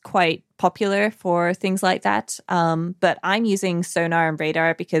is quite popular for things like that. But I'm using Sonar and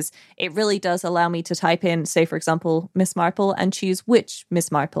Radar because it really does allow me to type in, say, for example, Miss Marple and choose which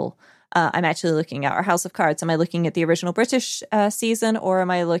Miss Marple I'm actually looking at, or House of Cards. Am I looking at the original British season, or am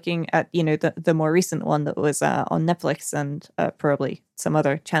I looking at the more recent one that was on Netflix and probably some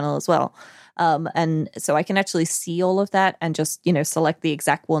other channel as well? And so I can actually see all of that and just, select the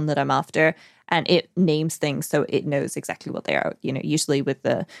exact one that I'm after, and it names things so it knows exactly what they are, usually with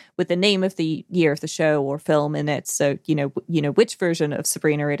the name of the year of the show or film in it. So, which version of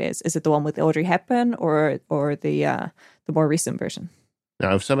Sabrina it is. Is it the one with Audrey Hepburn or the more recent version?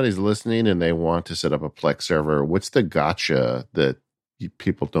 Now, if somebody's listening and they want to set up a Plex server, what's the gotcha that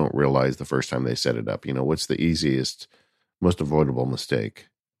people don't realize the first time they set it up? What's the easiest, most avoidable mistake?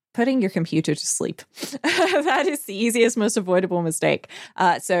 Putting your computer to sleep. That is the easiest, most avoidable mistake.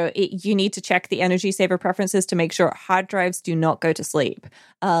 You need to check the energy saver preferences to make sure hard drives do not go to sleep,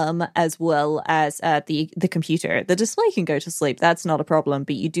 as well as the computer. The display can go to sleep. That's not a problem,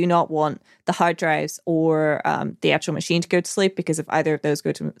 but you do not want the hard drives or the actual machine to go to sleep, because if either of those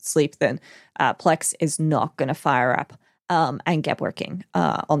go to sleep, then Plex is not going to fire up and get working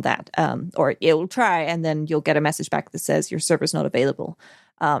on that. Or it will try, and then you'll get a message back that says your server's not available.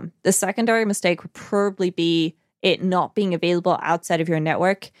 The secondary mistake would probably be it not being available outside of your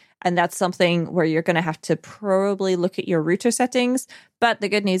network. And that's something where you're going to have to probably look at your router settings. But the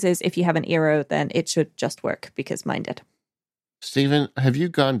good news is if you have an Eero, then it should just work, because mine did. Stephen, have you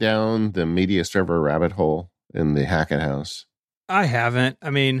gone down the media server rabbit hole in the Hackett house? I haven't.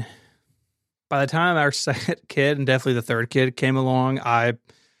 I mean, by the time our second kid and definitely the third kid came along, I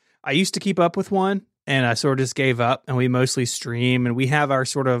used to keep up with one. And I sort of just gave up, and we mostly stream, and we have our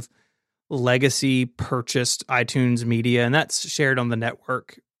sort of legacy purchased iTunes media, and that's shared on the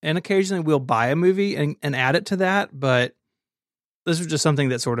network. And occasionally we'll buy a movie and add it to that, but this was just something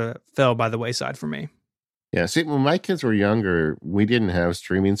that sort of fell by the wayside for me. Yeah, see, when my kids were younger, we didn't have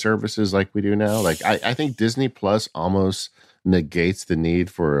streaming services like we do now. Like, I think Disney Plus almost negates the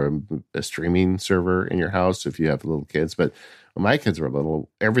need for a streaming server in your house if you have little kids. But when my kids were little,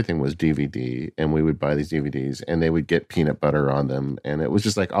 everything was DVD, and we would buy these DVDs, and they would get peanut butter on them, and it was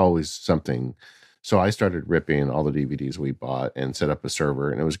just like always something. So I started ripping all the DVDs we bought and set up a server,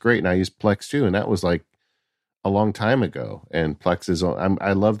 and it was great. And I used Plex too, and that was like a long time ago. And Plex is,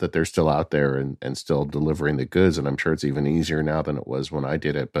 I love that they're still out there and still delivering the goods, and I'm sure it's even easier now than it was when I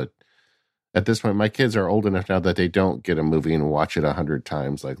did it. But at this point, my kids are old enough now that they don't get a movie and watch it 100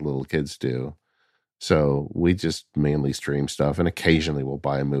 times like little kids do. So we just mainly stream stuff, and occasionally we'll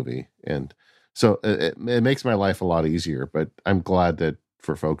buy a movie. And so it makes my life a lot easier, but I'm glad that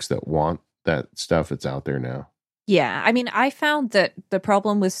for folks that want that stuff, it's out there now. Yeah, I mean, I found that the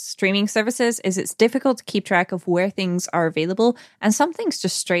problem with streaming services is it's difficult to keep track of where things are available, and some things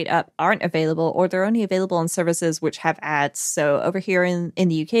just straight up aren't available, or they're only available on services which have ads. So over here in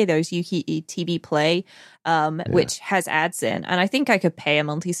the UK, there's UK TV Play, which has ads in, and I think I could pay a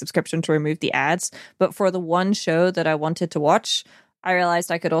monthly subscription to remove the ads, but for the one show that I wanted to watch, I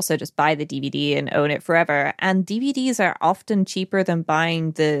realized I could also just buy the DVD and own it forever. And DVDs are often cheaper than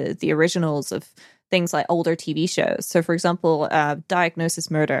buying the originals of things like older TV shows. So, for example,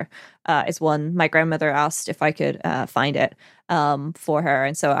 Diagnosis Murder is one my grandmother asked if I could find it for her.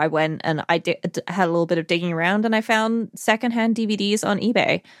 And so I went and I had a little bit of digging around, and I found secondhand DVDs on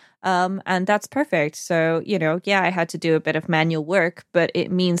eBay. And that's perfect. So, I had to do a bit of manual work, but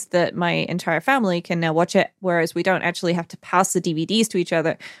it means that my entire family can now watch it, whereas we don't actually have to pass the DVDs to each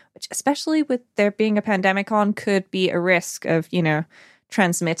other, which, especially with there being a pandemic on, could be a risk of,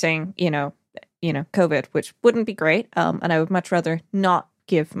 transmitting, COVID, which wouldn't be great. And I would much rather not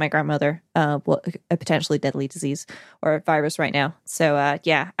give my grandmother a potentially deadly disease or a virus right now. So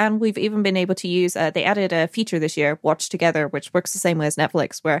and we've even been able to use they added a feature this year, Watch Together, which works the same way as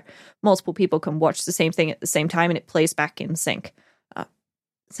Netflix, where multiple people can watch the same thing at the same time and it plays back in sync.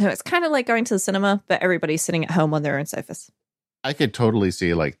 So it's kind of like going to the cinema, but everybody's sitting at home on their own sofas. I could totally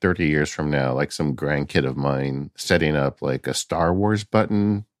see like 30 years from now, like some grandkid of mine setting up like a Star Wars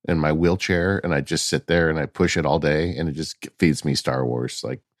button in my wheelchair, and I just sit there and I push it all day, and it just feeds me Star Wars,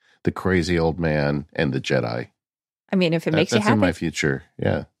 like the crazy old man and the Jedi. I mean, if it makes you happy. That's in my future.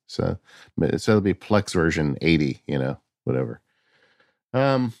 Yeah. So it'll be Plex version 80, whatever.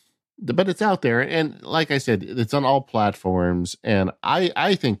 But it's out there. And like I said, it's on all platforms. And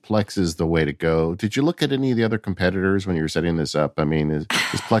I think Plex is the way to go. Did you look at any of the other competitors when you were setting this up? I mean, is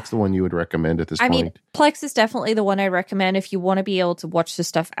Plex the one you would recommend at this point? I mean, Plex is definitely the one I recommend if you want to be able to watch the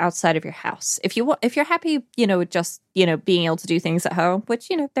stuff outside of your house. If you're happy, with just, being able to do things at home, which,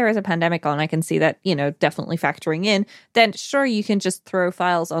 there is a pandemic on, I can see that, definitely factoring in, then sure, you can just throw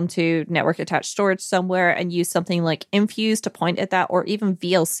files onto network attached storage somewhere and use something like Infuse to point at that, or even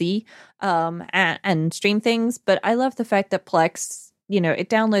VLC and stream things. But I love the fact that Plex, it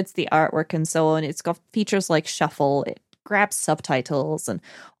downloads the artwork and so on. It's got features like Shuffle, it grabs subtitles and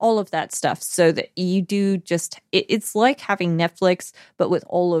all of that stuff, so that you do it's like having Netflix, but with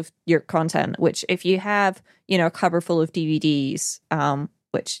all of your content, which if you have, a cupboard full of DVDs,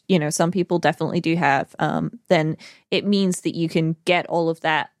 which, some people definitely do have, then it means that you can get all of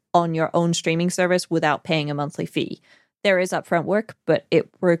that on your own streaming service without paying a monthly fee. There is upfront work, but it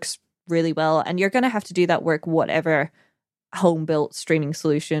works really well. And you're going to have to do that work, whatever home-built streaming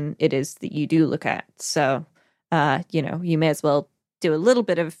solution it is that you do look at. So, you may as well do a little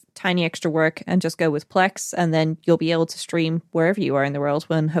bit of tiny extra work and just go with Plex, and then you'll be able to stream wherever you are in the world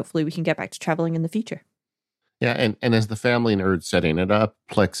when hopefully we can get back to traveling in the future. Yeah, and as the family nerd setting it up,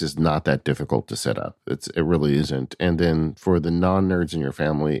 Plex is not that difficult to set up. It really isn't. And then for the non-nerds in your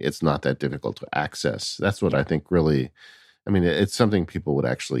family, it's not that difficult to access. That's what I think really, it's something people would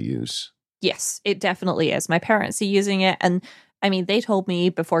actually use. Yes, it definitely is. My parents are using it, and they told me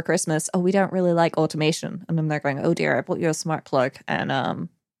before Christmas, oh, we don't really like automation. And I'm there going, oh dear, I bought you a smart plug and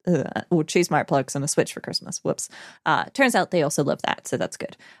or 2 smart plugs and a switch for Christmas. Whoops. Turns out they also love that, so that's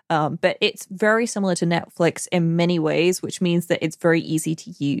good. But it's very similar to Netflix in many ways, which means that it's very easy to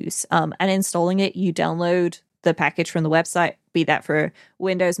use. And installing it, you download the package from the website, be that for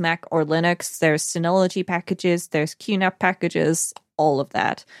Windows, Mac, or Linux. There's Synology packages, there's QNAP packages, all of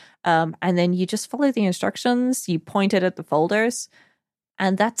that. And then you just follow the instructions, you point it at the folders,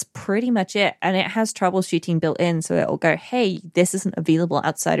 and that's pretty much it. And it has troubleshooting built in, so it'll go, hey, this isn't available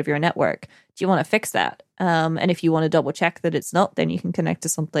outside of your network. Do you want to fix that? And if you want to double check that it's not, then you can connect to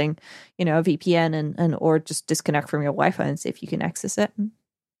something, a VPN and or just disconnect from your Wi-Fi and see if you can access it, and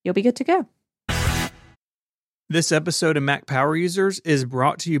you'll be good to go. This episode of Mac Power Users is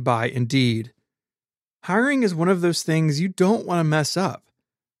brought to you by Indeed. Hiring is one of those things you don't want to mess up.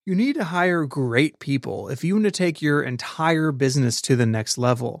 You need to hire great people if you want to take your entire business to the next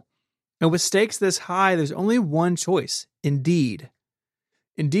level. And with stakes this high, there's only one choice: Indeed.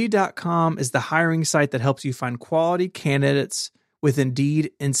 Indeed.com is the hiring site that helps you find quality candidates with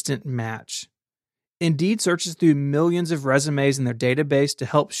Indeed Instant Match. Indeed searches through millions of resumes in their database to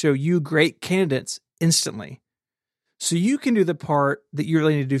help show you great candidates instantly. So you can do the part that you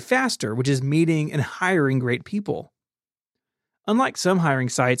really need to do faster, which is meeting and hiring great people. Unlike some hiring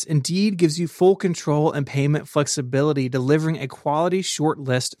sites, Indeed gives you full control and payment flexibility, delivering a quality short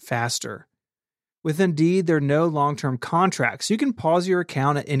list faster. With Indeed, there are no long-term contracts. You can pause your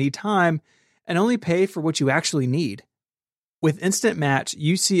account at any time and only pay for what you actually need. With Instant Match,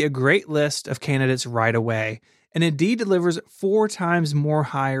 you see a great list of candidates right away, and Indeed delivers 4 times more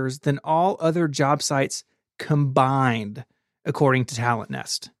hires than all other job sites combined, according to Talent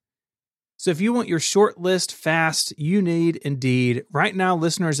Nest. So if you want your short list fast, you need Indeed. Right now,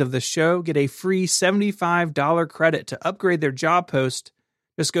 listeners of the show get a free $75 credit to upgrade their job post.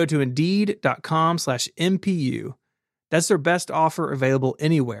 Just go to Indeed.com/MPU. That's their best offer available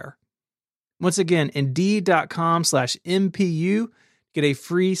anywhere. Once again, Indeed.com/MPU Get a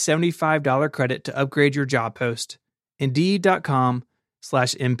free $75 credit to upgrade your job post.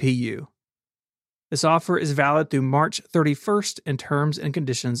 Indeed.com/MPU. This offer is valid through March 31st and terms and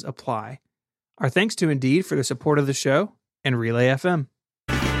conditions apply. Our thanks to Indeed for the support of the show and Relay FM.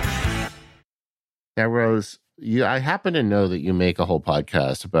 Yeah, Rose, I happen to know that you make a whole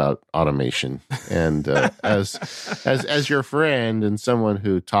podcast about automation. And as your friend and someone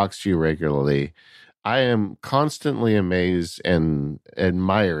who talks to you regularly, I am constantly amazed and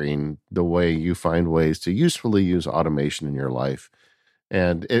admiring the way you find ways to usefully use automation in your life.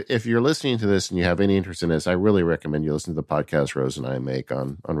 And if you're listening to this and you have any interest in this, I really recommend you listen to the podcast Rose and I make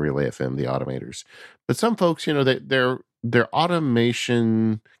on Relay FM, The Automators. But some folks, they're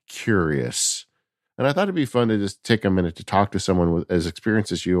automation curious. And I thought it'd be fun to just take a minute to talk to someone with as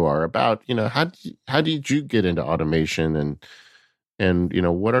experienced as you are about, how did you get into automation and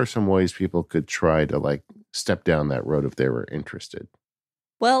what are some ways people could try to step down that road if they were interested?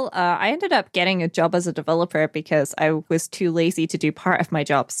 Well, I ended up getting a job as a developer because I was too lazy to do part of my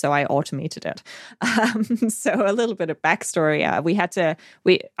job, so I automated it. So a little bit of backstory: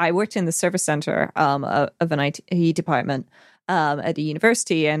 I worked in the service center of an IT department at a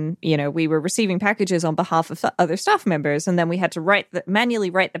university, and we were receiving packages on behalf of other staff members, and then we had to manually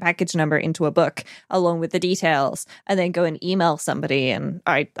write the package number into a book along with the details, and then go and email somebody. And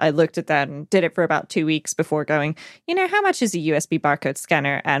I looked at that and did it for about 2 weeks before going, how much is a USB barcode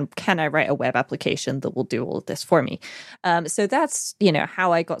scanner, and can I write a web application that will do all of this for me? So that's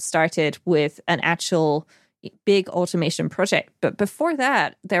how I got started with an actual big automation project. But before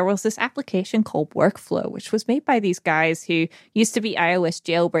that, there was this application called Workflow, which was made by these guys who used to be iOS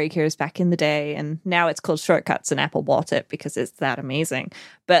jailbreakers back in the day, and now it's called Shortcuts, and Apple bought it because it's that amazing.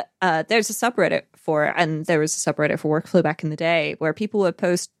 But there's a subreddit there was a subreddit for Workflow back in the day where people would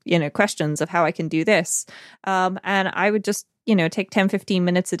post questions of how I can do this, and I would just take 10, 15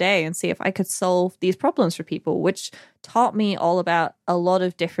 minutes a day and see if I could solve these problems for people, which taught me all about a lot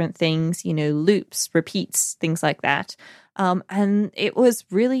of different things, loops, repeats, things like that. And it was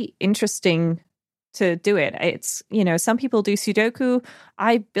really interesting to do it. It's, some people do Sudoku.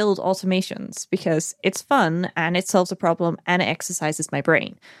 I build automations because it's fun and it solves a problem and it exercises my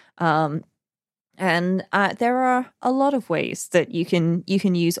brain. And there are a lot of ways that you can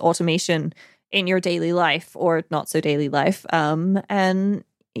use automation in your daily life or not so daily life. And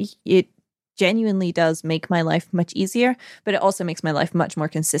it genuinely does make my life much easier, but it also makes my life much more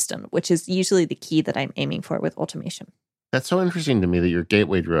consistent, which is usually the key that I'm aiming for with automation. That's so interesting to me that your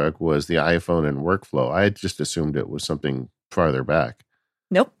gateway drug was the iPhone and Workflow. I had just assumed it was something farther back.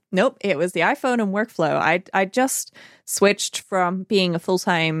 Nope. It was the iPhone and Workflow. I just switched from being a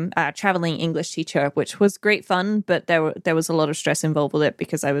full-time traveling English teacher, which was great fun, but there was a lot of stress involved with it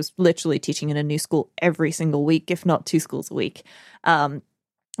because I was literally teaching in a new school every single week, if not 2 schools a week, and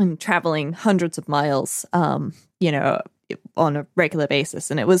traveling hundreds of miles, on a regular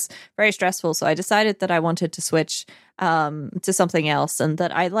basis. And it was very stressful. So I decided that I wanted to switch to something else and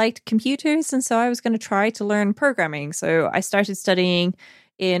that I liked computers. And so I was going to try to learn programming. So I started studying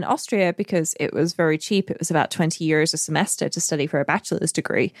in Austria because it was very cheap. It was about 20 euros a semester to study for a bachelor's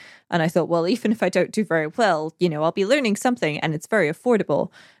degree. And I thought, well, even if I don't do very well, I'll be learning something and it's very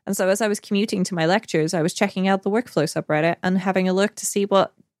affordable. And so as I was commuting to my lectures, I was checking out the Workflow subreddit and having a look to see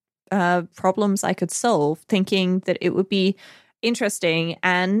what problems I could solve, thinking that it would be interesting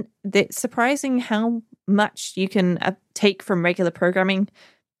and surprising how much you can take from regular programming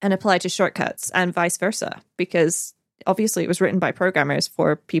and apply to shortcuts and vice versa, because obviously it was written by programmers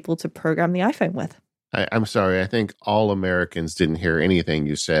for people to program the iPhone with. I'm sorry. I think all Americans didn't hear anything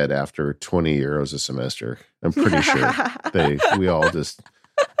you said after 20 euros a semester. I'm pretty sure we all just,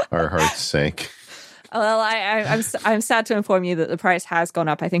 our hearts sank. Well, I'm sad to inform you that the price has gone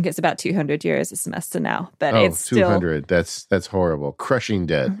up. I think it's about 200 euros a semester now, but it's still 200. That's horrible. Crushing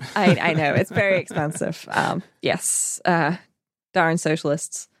debt. I know it's very expensive. Yes, darn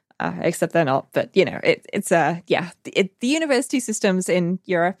socialists. Except they're not. But, the university systems in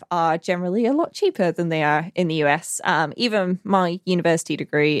Europe are generally a lot cheaper than they are in the US. Even my university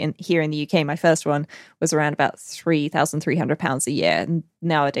degree here in the UK, my first one, was around about £3,300 a year. And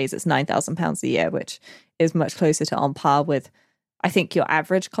nowadays it's £9,000 a year, which is much closer to on par with, I think, your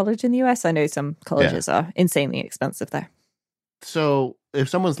average college in the US. I know some colleges are insanely expensive there. So if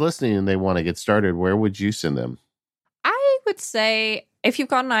someone's listening and they want to get started, where would you send them? I would say, if you've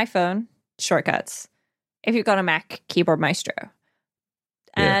got an iPhone, Shortcuts. If you've got a Mac, Keyboard Maestro.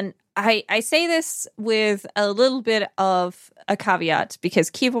 And I say this with a little bit of a caveat because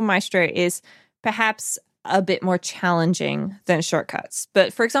Keyboard Maestro is perhaps a bit more challenging than Shortcuts.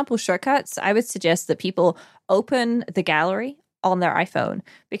 But for example, Shortcuts, I would suggest that people open the gallery on their iPhone,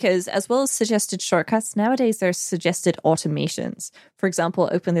 because as well as suggested shortcuts, nowadays there's suggested automations. For example,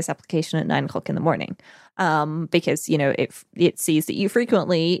 open this application at 9 o'clock in the morning, because it sees that you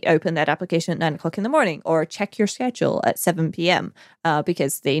frequently open that application at 9 o'clock in the morning, or check your schedule at 7 p.m.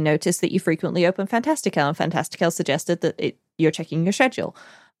 Because they notice that you frequently open Fantastical, and Fantastical suggested that you're checking your schedule.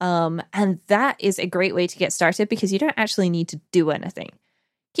 And that is a great way to get started because you don't actually need to do anything.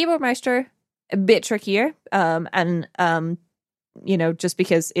 Keyboard Maestro, a bit trickier, just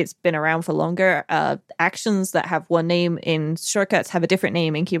because it's been around for longer. Actions that have one name in shortcuts have a different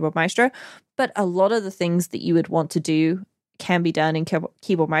name in Keyboard Maestro, but a lot of the things that you would want to do can be done in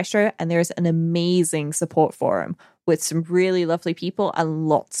Keyboard Maestro, and there's an amazing support forum with some really lovely people and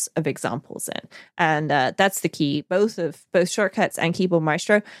lots of examples in. And that's the key, both shortcuts and Keyboard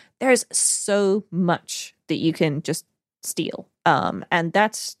Maestro. There's so much that you can just steal. And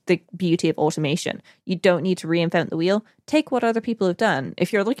that's the beauty of automation. You don't need to reinvent the wheel. Take what other people have done.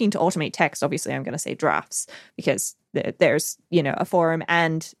 If you're looking to automate text, obviously I'm going to say drafts, because there's, a forum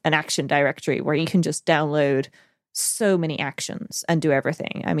and an action directory where you can just download so many actions and do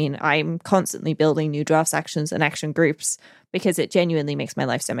everything. I mean, I'm constantly building new drafts, actions, and action groups because it genuinely makes my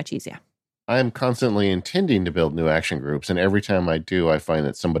life so much easier. I'm constantly intending to build new action groups, and every time I do, I find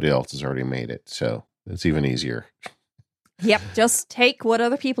that somebody else has already made it. So it's even easier. Yep, just take what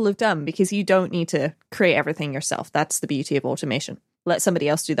other people have done because you don't need to create everything yourself. That's the beauty of automation. Let somebody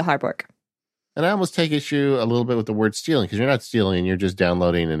else do the hard work. And I almost take issue a little bit with the word stealing, because you're not stealing, you're just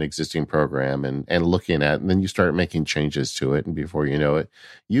downloading an existing program and looking at it, and then you start making changes to it, and before you know it,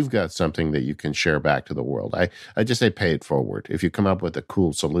 you've got something that you can share back to the world. I just say pay it forward. If you come up with a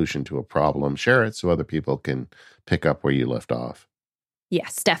cool solution to a problem, share it so other people can pick up where you left off.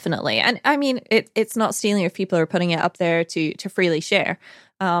 Yes, definitely. And I mean, it's not stealing if people are putting it up there to freely share.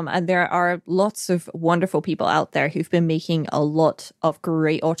 And there are lots of wonderful people out there who've been making a lot of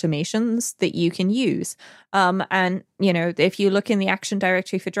great automations that you can use. And, if you look in the action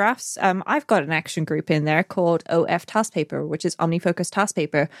directory for drafts, I've got an action group in there called OF Task Paper, which is OmniFocus Task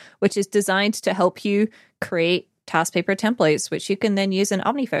Paper, which is designed to help you create task paper templates, which you can then use in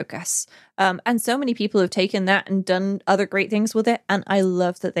OmniFocus. And so many people have taken that and done other great things with it. And I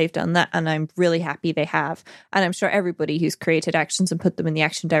love that they've done that. And I'm really happy they have. And I'm sure everybody who's created actions and put them in the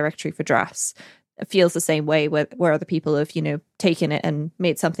action directory for drafts feels the same way, where other people have, taken it and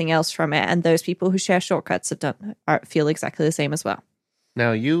made something else from it. And those people who share shortcuts feel exactly the same as well.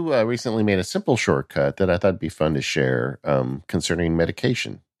 Now, you recently made a simple shortcut that I thought would be fun to share concerning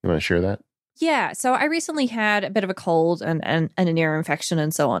medication. You want to share that? Yeah, so I recently had a bit of a cold and an ear infection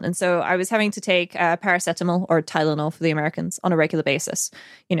and so on. And so I was having to take paracetamol, or Tylenol for the Americans, on a regular basis,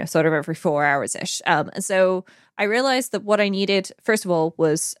 sort of every 4 hours-ish. And so I realized that what I needed, first of all,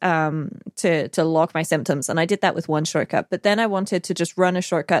 was to log my symptoms. And I did that with one shortcut. But then I wanted to just run a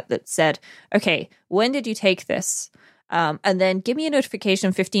shortcut that said, okay, when did you take this? And then give me a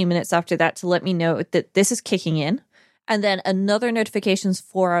notification 15 minutes after that to let me know that this is kicking in. And then another notifications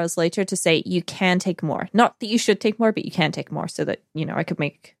 4 hours later to say you can take more. Not that you should take more, but you can take more, so that, I could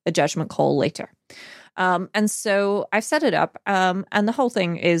make a judgment call later. And so I've set it up, and the whole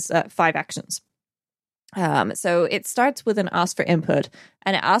thing is 5 actions. So it starts with an ask for input,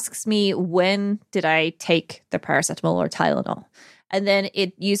 and it asks me, when did I take the paracetamol or Tylenol? And then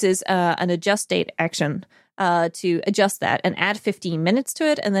it uses an adjust date action to adjust that and add 15 minutes to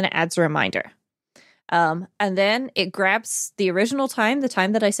it, and then it adds a reminder. And then it grabs the original time, the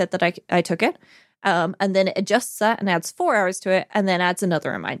time that I said that I took it, and then it adjusts that and adds 4 hours to it, and then adds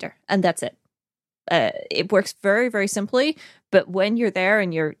another reminder, and that's it. It works very, very simply, but when you're there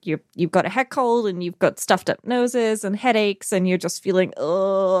and you've got a head cold and you've got stuffed up noses and headaches and you're just feeling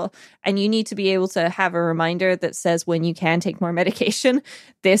and you need to be able to have a reminder that says when you can take more medication,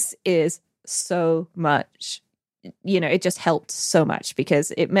 this is so much. It just helped so much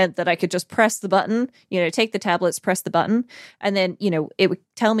because it meant that I could just press the button, take the tablets, press the button, and then, it would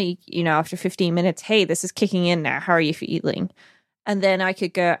tell me, after 15 minutes, hey, this is kicking in now. How are you feeling? And then I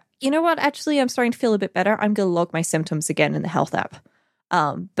could go, you know what? Actually, I'm starting to feel a bit better. I'm going to log my symptoms again in the health app.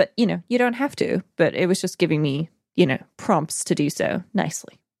 But, you don't have to. But it was just giving me, prompts to do so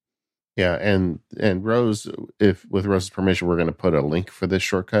nicely. Yeah, and Rose, with Rose's permission, we're going to put a link for this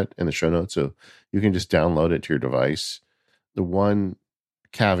shortcut in the show notes, so you can just download it to your device. The one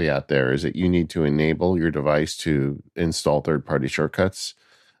caveat there is that you need to enable your device to install third-party shortcuts.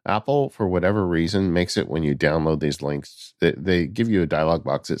 Apple, for whatever reason, makes it when you download these links, they give you a dialog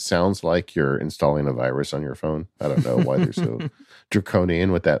box. It sounds like you're installing a virus on your phone. I don't know why they're so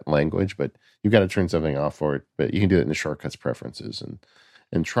draconian with that language, but you've got to turn something off for it. But you can do it in the shortcuts preferences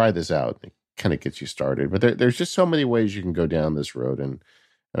and try this out. kind of gets you started. But there's just so many ways you can go down this road, and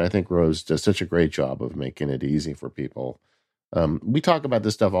I think Rose does such a great job of making it easy for people. We talk about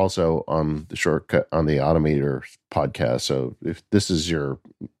this stuff also on the Shortcut on the Automator podcast. So if this is your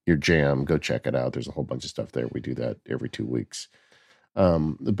jam, go check it out. There's a whole bunch of stuff there. We do that every 2 weeks.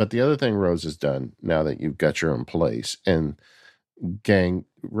 But the other thing Rose has done now that you've got your own place, and gang,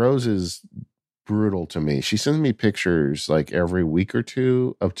 Rose is brutal to me. She sends me pictures like every week or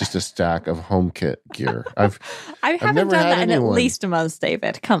two of just a stack of HomeKit gear. I haven't never done had that in anyone. at least a month,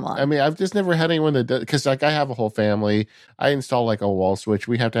 David. Come on. I mean, I've just never had anyone that does, because like I have a whole family. I install like a wall switch.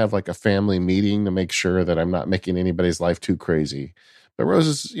 We have to have like a family meeting to make sure that I'm not making anybody's life too crazy. But Rose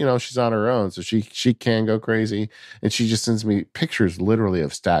is, she's on her own, so she can go crazy, and she just sends me pictures, literally,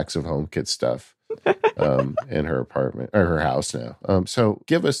 of stacks of HomeKit stuff in her apartment or her house now. So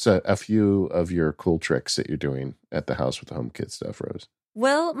give us a few of your cool tricks that you're doing at the house with the HomeKit stuff, Rose.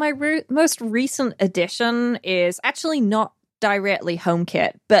 Well, my most recent addition is actually not directly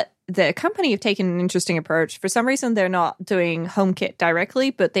HomeKit, but the company have taken an interesting approach. For some reason, they're not doing HomeKit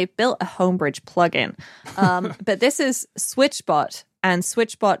directly, but they've built a Homebridge plugin. But this is SwitchBot and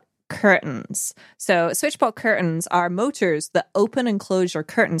SwitchBot curtains. So SwitchBot curtains are motors that open and close your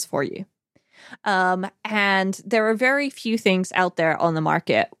curtains for you. And there are very few things out there on the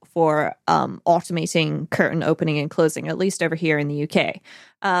market for automating curtain opening and closing, at least over here in the UK.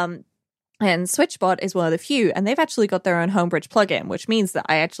 And SwitchBot is one of the few, and they've actually got their own Homebridge plugin, which means that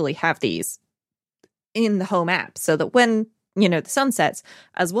I actually have these in the Home app, so that when the sun sets,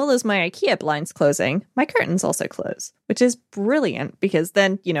 as well as my IKEA blinds closing, my curtains also close, which is brilliant, because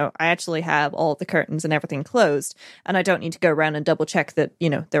then, I actually have all the curtains and everything closed, and I don't need to go around and double check that,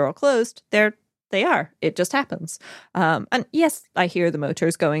 they're all closed. They are. It just happens. And yes, I hear the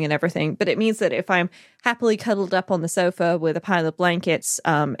motors going and everything, but it means that if I'm happily cuddled up on the sofa with a pile of blankets,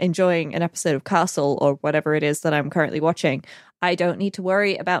 enjoying an episode of Castle or whatever it is that I'm currently watching, I don't need to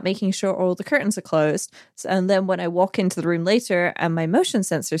worry about making sure all the curtains are closed. And then when I walk into the room later and my motion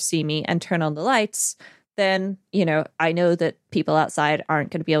sensors see me and turn on the lights, then, I know that people outside aren't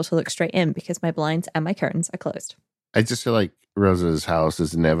going to be able to look straight in because my blinds and my curtains are closed. I just feel like Rosa's house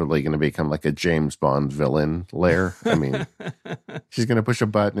is inevitably going to become like a James Bond villain lair. I mean, she's going to push a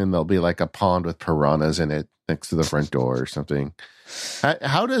button and there'll be like a pond with piranhas in it next to the front door or something.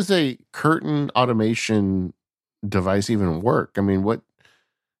 How does a curtain automation device even work? I mean,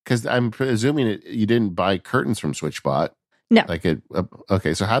 because I'm presuming you didn't buy curtains from SwitchBot. No.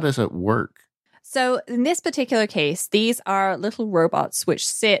 Okay, so how does it work? So in this particular case, these are little robots which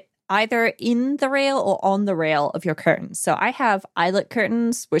sit either in the rail or on the rail of your curtains. So I have eyelet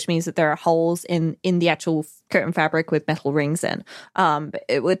curtains, which means that there are holes in the actual curtain fabric with metal rings in.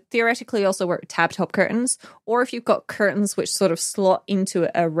 It would theoretically also work with tab top curtains, or if you've got curtains which sort of slot into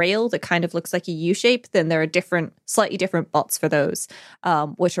a rail that kind of looks like a U shape, then there are slightly different bots for those,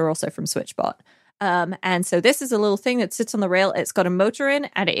 which are also from SwitchBot. And so this is a little thing that sits on the rail. It's got a motor in,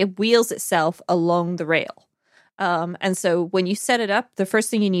 and it wheels itself along the rail. And so when you set it up, the first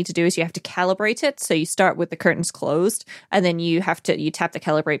thing you need to do is you have to calibrate it. So you start with the curtains closed, and then you tap the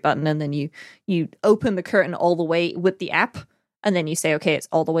calibrate button, and then you open the curtain all the way with the app. And then you say, okay, it's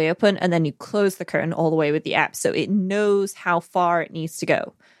all the way open. And then you close the curtain all the way with the app. So it knows how far it needs to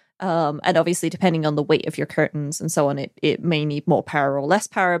go. And obviously, depending on the weight of your curtains and so on, it may need more power or less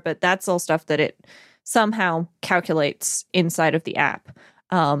power. But that's all stuff that it somehow calculates inside of the app.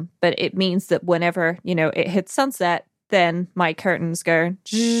 But it means that whenever, it hits sunset, then my curtains go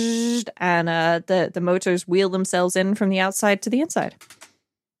and the motors wheel themselves in from the outside to the inside.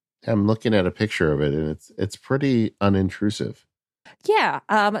 I'm looking at a picture of it, and it's pretty unintrusive. Yeah.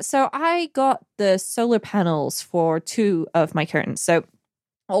 So I got the solar panels for 2 of my curtains. So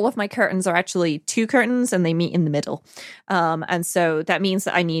all of my curtains are actually 2 curtains, and they meet in the middle. And so that means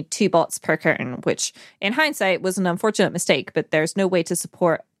that I need 2 bots per curtain, which in hindsight was an unfortunate mistake, but there's no way to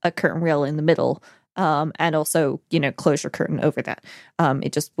support a curtain rail in the middle. And also, close your curtain over that.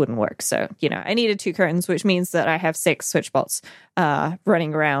 It just wouldn't work. So, I needed 2 curtains, which means that I have 6 SwitchBots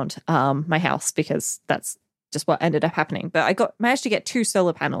running around my house, because that's just what ended up happening. But I managed to get 2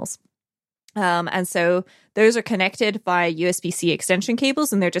 solar panels. And so those are connected via USB-C extension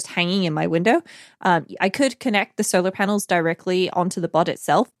cables, and they're just hanging in my window. I could connect the solar panels directly onto the bot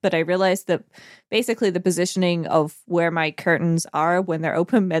itself, but I realized that basically the positioning of where my curtains are when they're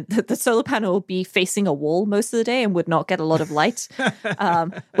open meant that the solar panel would be facing a wall most of the day and would not get a lot of light,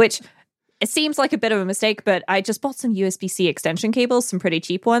 which It seems like a bit of a mistake, but I just bought some USB-C extension cables, some pretty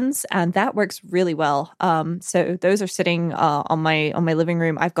cheap ones, and that works really well. So those are sitting on my living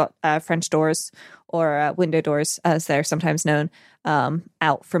room. I've got French doors or window doors, as they're sometimes known,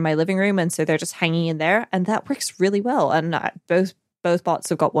 out from my living room, and so they're just hanging in there, and that works really well. And both bots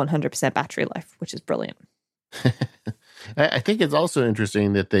have got 100% battery life, which is brilliant. I think it's also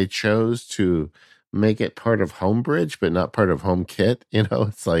interesting that they chose to make it part of Homebridge, but not part of HomeKit.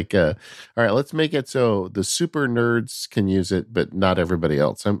 It's like, all right, let's make it so the super nerds can use it, but not everybody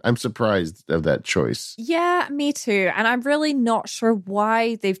else. I'm surprised of that choice. Yeah, me too. And I'm really not sure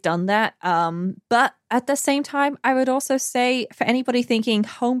why they've done that. But at the same time, I would also say for anybody thinking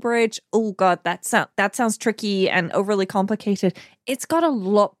Homebridge, oh God, that sounds tricky and overly complicated. It's got a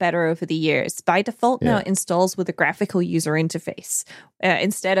lot better over the years. By default, now it installs with a graphical user interface.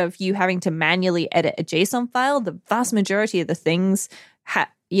 Instead of you having to manually edit a JSON file, the vast majority of the things have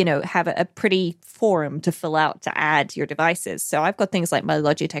a pretty form to fill out to add your devices. So I've got things like my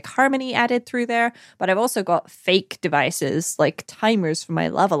Logitech Harmony added through there, but I've also got fake devices like timers for my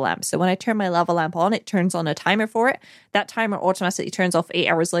lava lamp. So when I turn my lava lamp on, it turns on a timer for it. That timer automatically turns off 8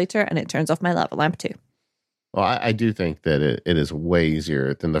 hours later, and it turns off my lava lamp too. Well, I do think that it is way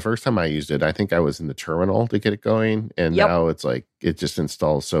easier than the first time I used it. I think I was in the terminal to get it going, and now it's like it just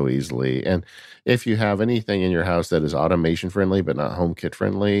installs so easily. And if you have anything in your house that is automation friendly but not HomeKit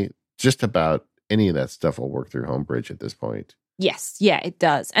friendly, just about any of that stuff will work through Homebridge at this point. Yes, yeah, it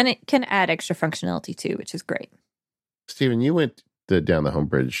does. And it can add extra functionality too, which is great. Stephen, you went down the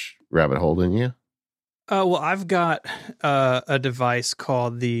Homebridge rabbit hole, didn't you? Well, I've got a device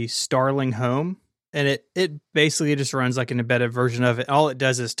called the Starling Home. And it basically just runs like an embedded version of it. All it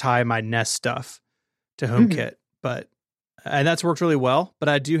does is tie my Nest stuff to HomeKit. And that's worked really well. But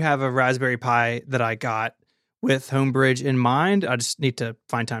I do have a Raspberry Pi that I got with Homebridge in mind. I just need to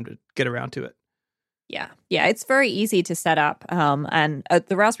find time to get around to it. Yeah, it's very easy to set up, and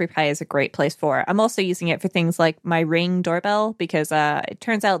the Raspberry Pi is a great place for it. I'm also using it for things like my Ring doorbell, because it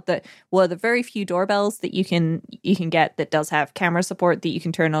turns out that one of the very few doorbells that you can get that does have camera support that you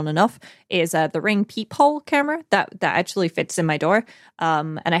can turn on and off is the Ring peephole camera that actually fits in my door,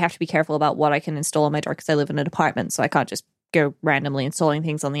 and I have to be careful about what I can install on my door because I live in an apartment, so I can't just go randomly installing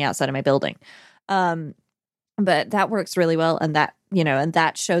things on the outside of my building. But that works really well, and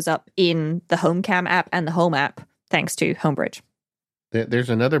that shows up in the HomeCam app and the Home app, thanks to Homebridge. There's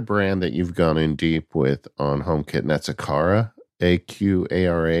another brand that you've gone in deep with on HomeKit, and that's Aqara,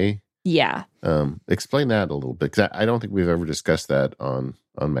 Aqara. Yeah. Explain that a little bit, because I don't think we've ever discussed that on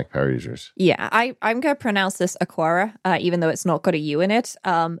Mac Power Users. Yeah, I'm going to pronounce this Aqara, even though it's not got a U in it.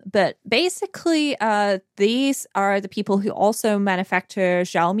 But basically, these are the people who also manufacture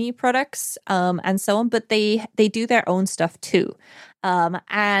Xiaomi products and so on, but they do their own stuff too.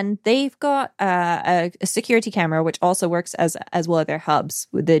 And they've got a security camera, which also works as one of their hubs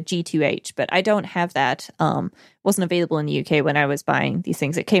with the G2H, but I don't have that. Wasn't available in the UK when I was buying these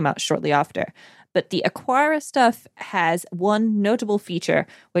things. It came out shortly after. But the Aqara stuff has one notable feature,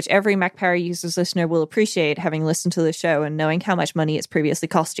 which every Mac Power Users listener will appreciate, having listened to the show and knowing how much money it's previously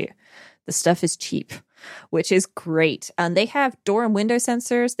cost you. The stuff is cheap, which is great. And they have door and window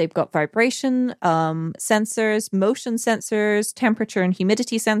sensors. They've got vibration sensors, motion sensors, temperature and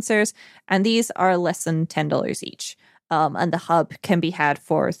humidity sensors. And these are less than $10 each. And the hub can be had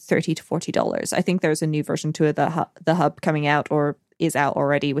for $30 to $40. I think there's a new version to the hub coming out, or is out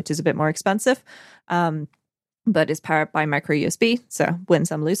already, which is a bit more expensive, but is powered by micro USB, so win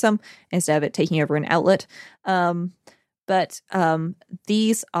some, lose some, instead of it taking over an outlet. But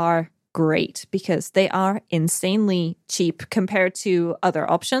these are great because they are insanely cheap compared to other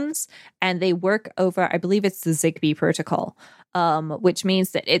options, and they work over, I believe it's the Zigbee protocol, which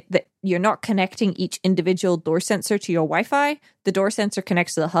means that you're not connecting each individual door sensor to your Wi-Fi. The door sensor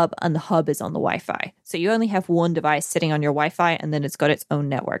connects to the hub, and the hub is on the Wi-Fi. So you only have one device sitting on your Wi-Fi, and then it's got its own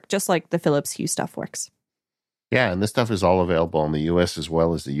network, just like the Philips Hue stuff works. Yeah, and this stuff is all available in the US as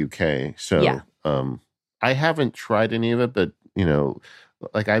well as the UK. So I haven't tried any of it, but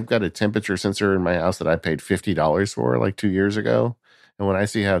like I've got a temperature sensor in my house that I paid $50 for like 2 years ago. And when I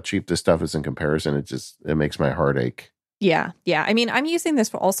see how cheap this stuff is in comparison, it makes my heart ache. Yeah. I mean, I'm using this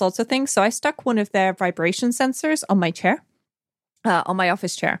for all sorts of things. So I stuck one of their vibration sensors on my chair, on my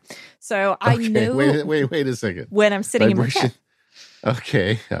office chair. So I know. Wait a second. When I'm sitting vibration. In my chair.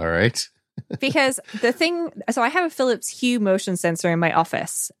 Okay. All right. Because so I have a Philips Hue motion sensor in my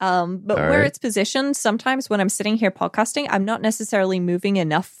office, but where it's positioned, sometimes when I'm sitting here podcasting, I'm not necessarily moving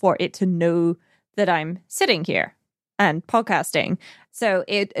enough for it to know that I'm sitting here and podcasting. So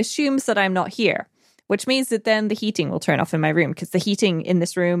it assumes that I'm not here. which means that then the heating will turn off in my room, because the heating in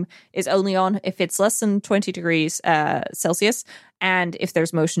this room is only on if it's less than 20 degrees Celsius and if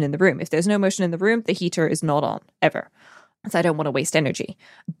there's motion in the room. If there's no motion in the room, the heater is not on ever. So I don't want to waste energy.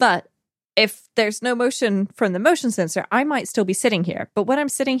 But if there's no motion from the motion sensor, I might still be sitting here. But when I'm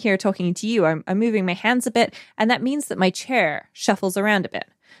sitting here talking to you, I'm moving my hands a bit, and that means that my chair shuffles around a bit.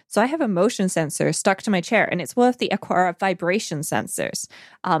 So I have a motion sensor stuck to my chair, and it's one of the Aqara vibration sensors.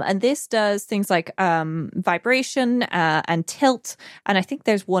 And this does things like vibration and tilt. And I think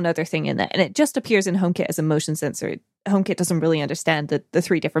there's one other thing in there. And it just appears in HomeKit as a motion sensor. HomeKit doesn't really understand the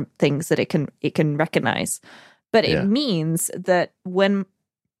three different things that it can recognize. But it means that when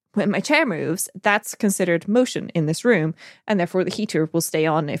my chair moves, that's considered motion in this room. And therefore, the heater will stay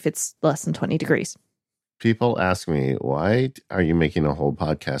on if it's less than 20 degrees. People ask me, why are you making a whole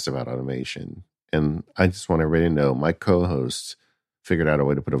podcast about automation? And I just want everybody to know my co-host figured out a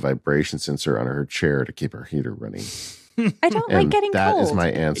way to put a vibration sensor on her chair to keep her heater running. I don't like getting cold. That is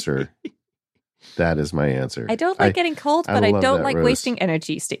my answer. That is my answer. I don't like getting cold, but I don't like Rose. wasting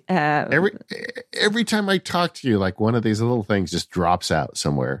energy. Every time I talk to you, like one of these little things just drops out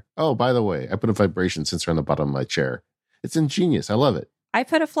somewhere. Oh, by the way, I put a vibration sensor on the bottom of my chair. It's ingenious. I love it. I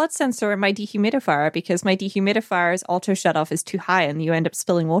put a flood sensor in my dehumidifier because my dehumidifier's auto shut off is too high and you end up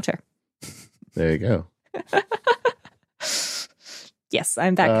spilling water. There you go. Yes,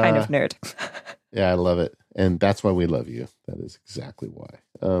 I'm that kind of nerd. Yeah, I love it. And that's why we love you. That is exactly why.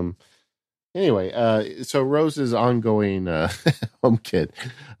 Anyway, so Rose's ongoing HomeKit,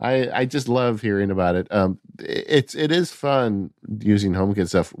 I just love hearing about it. It is fun using HomeKit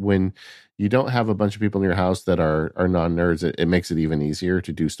stuff when you don't have a bunch of people in your house that are non-nerds. It makes it even easier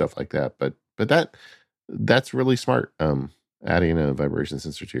to do stuff like that. But that's really smart. Adding a vibration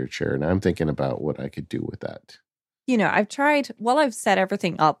sensor to your chair, and I'm thinking about what I could do with that. I've tried, while I've set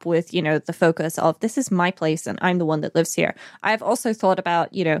everything up with, the focus of this is my place and I'm the one that lives here. I've also thought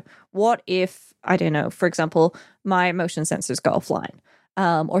about, what if, I don't know, for example, my motion sensors go offline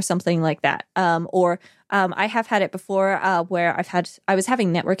or something like that. I have had it before where I was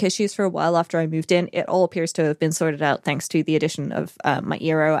having network issues for a while after I moved in. It all appears to have been sorted out thanks to the addition of my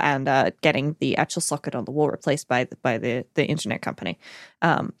Eero and getting the actual socket on the wall replaced by the internet company.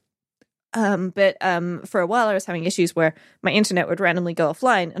 But for a while I was having issues where my internet would randomly go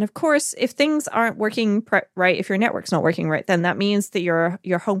offline. And of course, if things aren't working right, if your network's not working right, then that means that your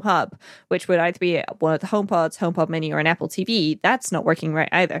home hub, which would either be one of the HomePods, HomePod Mini, or an Apple TV, that's not working right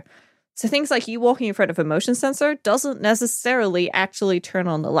either. So things like you walking in front of a motion sensor doesn't necessarily actually turn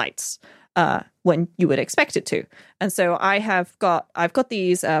on the lights when you would expect it to. And so I've got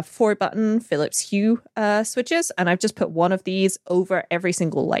these 4-button Philips Hue switches, and I've just put one of these over every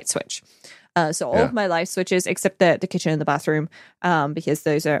single light switch. So all of my light switches, except the kitchen and the bathroom, because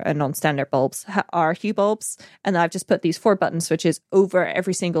those are non-standard bulbs, are Hue bulbs. And I've just put these 4-button switches over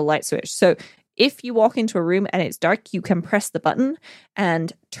every single light switch. So if you walk into a room and it's dark, you can press the button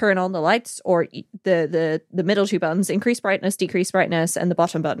and turn on the lights, or the middle 2 buttons, increase brightness, decrease brightness, and the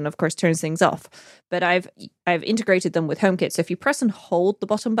bottom button, of course, turns things off. But I've integrated them with HomeKit. So if you press and hold the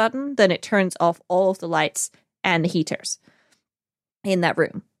bottom button, then it turns off all of the lights and the heaters in that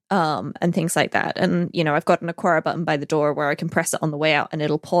room. And things like that. And, I've got an Aqara button by the door where I can press it on the way out and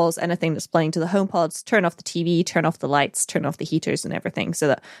it'll pause anything that's playing to the HomePods, turn off the TV, turn off the lights, turn off the heaters and everything, so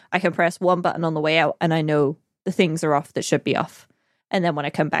that I can press one button on the way out and I know the things are off that should be off. And then when I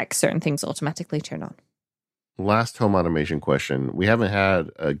come back, certain things automatically turn on. Last home automation question. We haven't had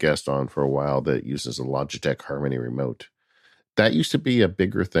a guest on for a while that uses a Logitech Harmony remote. That used to be a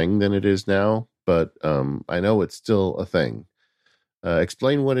bigger thing than it is now, but I know it's still a thing.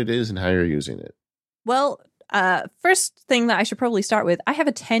 Explain what it is and how you're using it. Well, first thing that I should probably start with, I have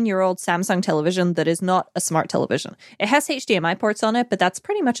a 10-year-old Samsung television that is not a smart television. It has HDMI ports on it, but that's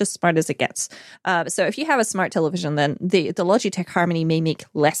pretty much as smart as it gets. So if you have a smart television, then the Logitech Harmony may make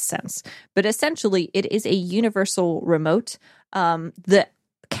less sense. But essentially, it is a universal remote that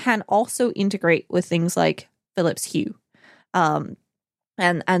can also integrate with things like Philips Hue.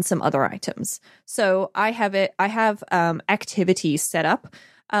 And some other items. So I have activities set up.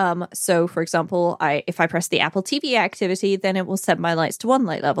 So for example, if I press the Apple TV activity, then it will set my lights to one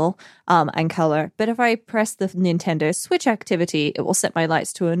light level and color. But if I press the Nintendo Switch activity, it will set my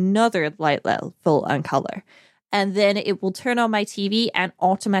lights to another light level and color. And then it will turn on my TV and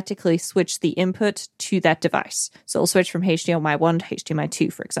automatically switch the input to that device. So it'll switch from HDMI 1 to HDMI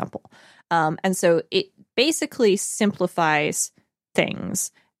 2, for example. And so it basically simplifies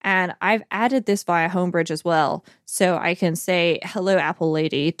things. And I've added this via Homebridge as well. So I can say, hello, Apple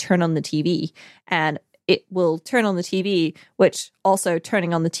lady, turn on the TV. And it will turn on the TV, which also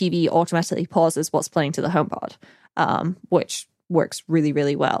turning on the TV automatically pauses what's playing to the HomePod, which works really,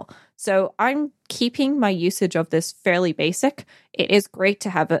 really well. So I'm keeping my usage of this fairly basic. It is great to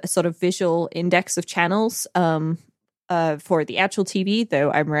have a sort of visual index of channels for the actual TV,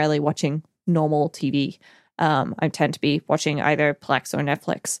 though I'm rarely watching normal TV. I tend to be watching either Plex or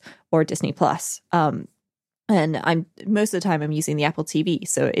Netflix or Disney Plus. And I'm most of the time I'm using the Apple TV,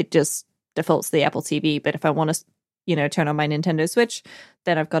 so it just defaults to the Apple TV. But if I want to, turn on my Nintendo Switch,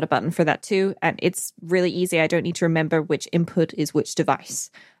 then I've got a button for that too. And it's really easy. I don't need to remember which input is which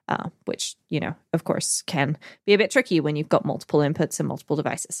device, which, of course, can be a bit tricky when you've got multiple inputs and multiple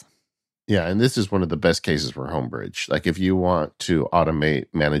devices. Yeah, and this is one of the best cases for Homebridge. Like if you want to automate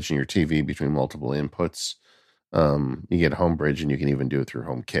managing your TV between multiple inputs, you get Homebridge, and you can even do it through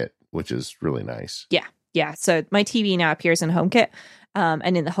HomeKit, which is really nice. Yeah. So my TV now appears in HomeKit,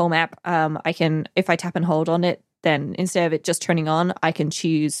 and in the Home app, I can, if I tap and hold on it, then instead of it just turning on, I can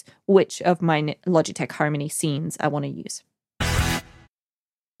choose which of my Logitech Harmony scenes I want to use.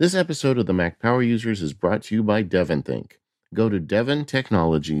 This episode of the Mac Power Users is brought to you by DevonThink. Go to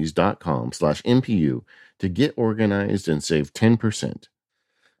devontechnologies.com/MPU to get organized and save 10%.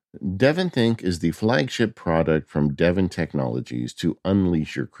 DevonThink is the flagship product from Devon Technologies to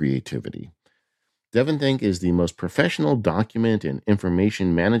unleash your creativity. DevonThink is the most professional document and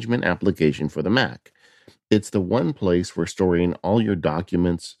information management application for the Mac. It's the one place for storing all your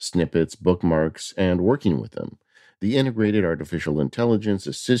documents, snippets, bookmarks, and working with them. The integrated artificial intelligence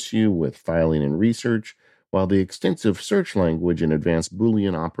assists you with filing and research, while the extensive search language and advanced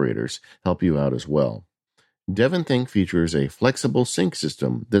Boolean operators help you out as well. DevonThink features a flexible sync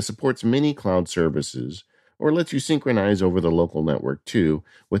system that supports many cloud services, or lets you synchronize over the local network too,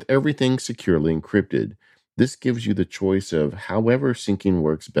 with everything securely encrypted. This gives you the choice of however syncing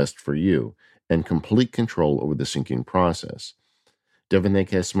works best for you, and complete control over the syncing process. DevonThink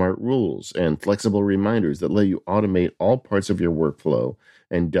has smart rules and flexible reminders that let you automate all parts of your workflow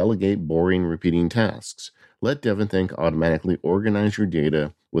and delegate boring, repeating tasks. Let DevonThink automatically organize your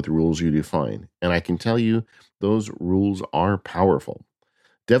data with rules you define, and I can tell you, those rules are powerful.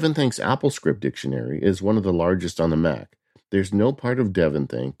 DevonThink's AppleScript dictionary is one of the largest on the Mac. There's no part of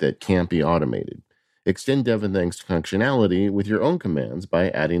DevonThink that can't be automated. Extend DevonThink's functionality with your own commands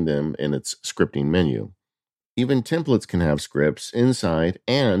by adding them in its scripting menu. Even templates can have scripts inside,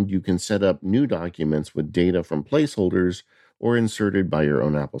 and you can set up new documents with data from placeholders or inserted by your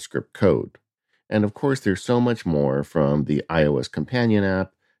own AppleScript code. And of course, there's so much more, from the iOS companion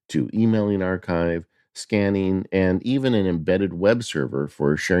app to emailing archive, scanning, and even an embedded web server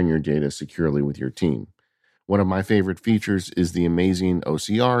for sharing your data securely with your team. One of my favorite features is the amazing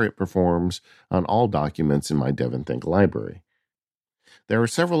OCR it performs on all documents in my DevonThink library. There are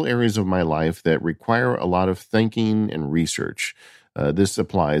several areas of my life that require a lot of thinking and research. This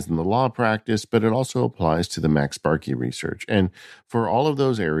applies in the law practice, but it also applies to the MacSparky research. And for all of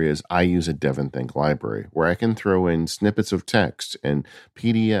those areas, I use a DevonThink library where I can throw in snippets of text and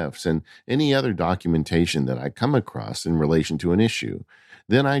PDFs and any other documentation that I come across in relation to an issue.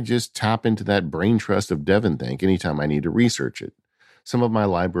 Then I just tap into that brain trust of DevonThink anytime I need to research it. Some of my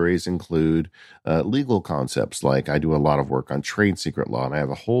libraries include legal concepts, like I do a lot of work on trade secret law, and I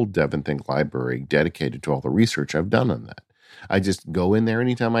have a whole DevonThink library dedicated to all the research I've done on that. I just go in there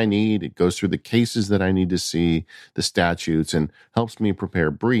anytime I need. It goes through the cases that I need to see, the statutes, and helps me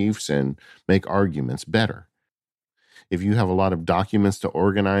prepare briefs and make arguments better. If you have a lot of documents to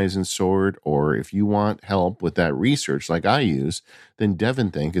organize and sort, or if you want help with that research like I use, then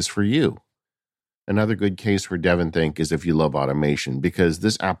DevonThink is for you. Another good case for DevonThink is if you love automation, because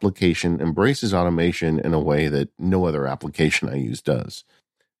this application embraces automation in a way that no other application I use does.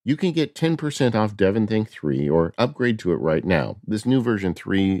 You can get 10% off DevonThink 3 or upgrade to it right now. This new version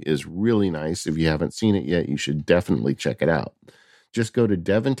 3 is really nice. If you haven't seen it yet, you should definitely check it out. Just go to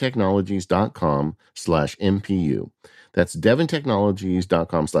devontechnologies.com/MPU. That's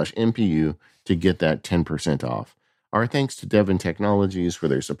devontechnologies.com/MPU to get that 10% off. Our thanks to Devon Technologies for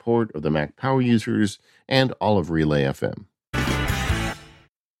their support of the Mac Power Users and all of Relay FM.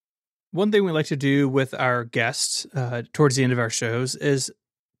 One thing we like to do with our guests towards the end of our shows is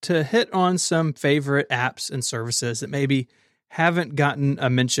to hit on some favorite apps and services that maybe haven't gotten a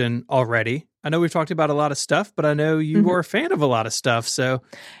mention already. I know we've talked about a lot of stuff, but I know you are a fan of a lot of stuff. So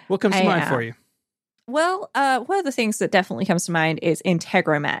what comes to mind for you? Well, one of the things that definitely comes to mind is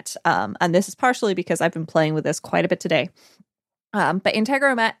Integromat. And this is partially because I've been playing with this quite a bit today. But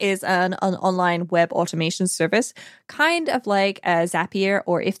Integromat is an online web automation service, kind of like Zapier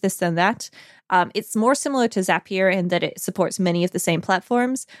or If This Then That. It's more similar to Zapier in that it supports many of the same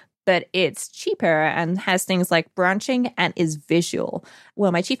platforms, but it's cheaper and has things like branching and is visual.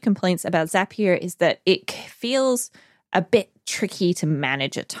 Well, my chief complaints about Zapier is that it feels a bit tricky to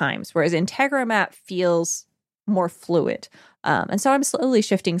manage at times, whereas Integromat feels more fluid. And so I'm slowly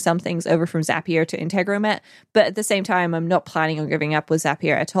shifting some things over from Zapier to Integromat, but at the same time, I'm not planning on giving up with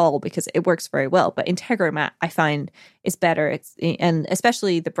Zapier at all because it works very well. But Integromat, I find, is better. And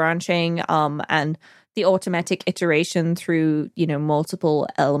especially the branching and the automatic iteration through, multiple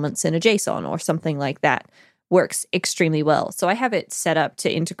elements in a JSON or something like that works extremely well. So I have it set up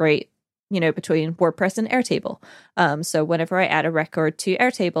to integrate between WordPress and Airtable. So whenever I add a record to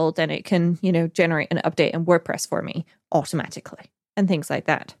Airtable, then it can, generate an update in WordPress for me automatically and things like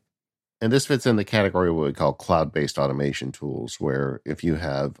that. And this fits in the category of what we call cloud-based automation tools, where if you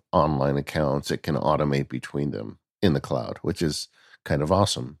have online accounts, it can automate between them in the cloud, which is kind of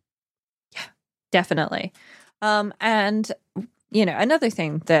awesome. Yeah, definitely. And, another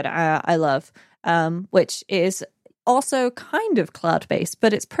thing that I love, which is also kind of cloud-based,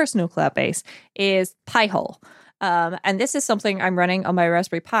 but it's personal cloud-based, is Pi-hole. And this is something I'm running on my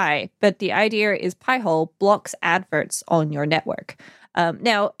Raspberry Pi, but the idea is Pi-hole blocks adverts on your network.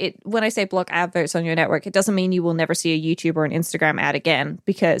 Now, when I say block adverts on your network, it doesn't mean you will never see a YouTube or an Instagram ad again,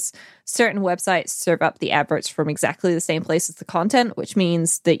 because certain websites serve up the adverts from exactly the same place as the content, which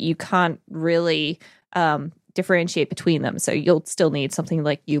means that you can't really differentiate between them. So you'll still need something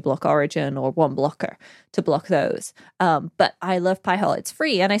like uBlock Origin or OneBlocker to block those. But I love Pi-hole. It's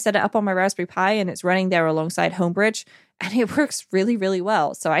free, and I set it up on my Raspberry Pi, and it's running there alongside Homebridge, and it works really, really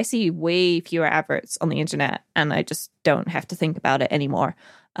well. So I see way fewer adverts on the internet, and I just don't have to think about it anymore.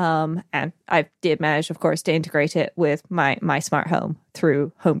 And I did manage, of course, to integrate it with my smart home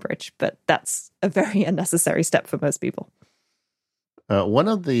through Homebridge, but that's a very unnecessary step for most people. One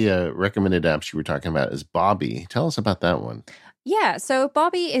of the recommended apps you were talking about is Bobby. Tell us about that one. Yeah, so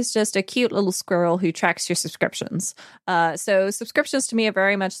Bobby is just a cute little squirrel who tracks your subscriptions. So subscriptions to me are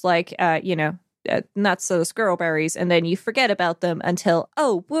very much like, nuts, so squirrel berries, and then you forget about them until,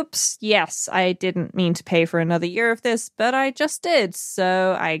 oh, whoops, yes, I didn't mean to pay for another year of this, but I just did,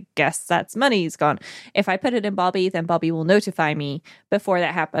 so I guess that's money's gone. If I put it in Bobby, then Bobby will notify me before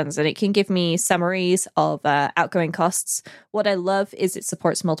that happens, and it can give me summaries of outgoing costs. What I love is it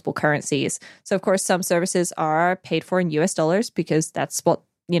supports multiple currencies. So, of course, some services are paid for in US dollars because that's what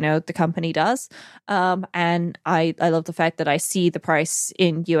the company does. And I love the fact that I see the price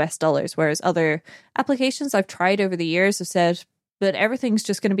in US dollars, whereas other applications I've tried over the years have said, but everything's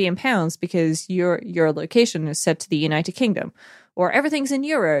just going to be in pounds because your location is set to the United Kingdom, or everything's in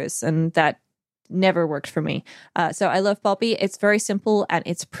euros, and that never worked for me. So I love Bobby. It's very simple and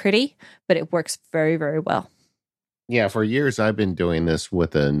it's pretty, but it works very, very well. Yeah, for years I've been doing this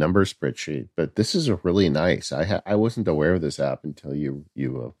with a number spreadsheet, but this is really nice. I wasn't aware of this app until you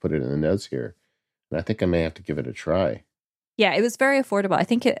put it in the notes here, and I think I may have to give it a try. Yeah, it was very affordable. I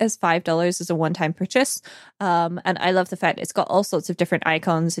think it is $5 as a one-time purchase, and I love the fact it's got all sorts of different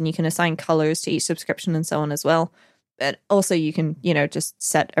icons, and you can assign colors to each subscription and so on as well. But also you can just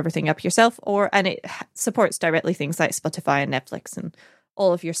set everything up yourself, and it supports directly things like Spotify and Netflix and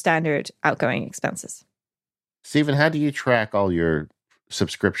all of your standard outgoing expenses. Stephen, how do you track all your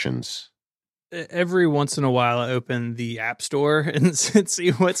subscriptions? Every once in a while, I open the App Store and see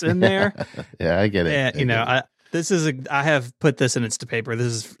what's in there. Yeah, I get it. Yeah, I have put this in Instapaper.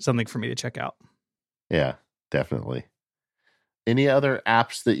 This is something for me to check out. Yeah, definitely. Any other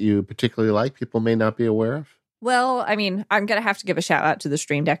apps that you particularly like people may not be aware of? Well, I mean, I'm going to have to give a shout out to the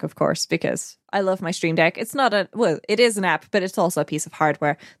Stream Deck, of course, because I love my Stream Deck. It's not it is an app, but it's also a piece of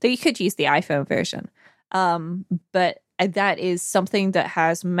hardware, though you could use the iPhone version. But that is something that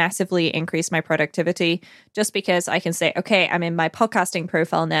has massively increased my productivity, just because I can say, okay, I'm in my podcasting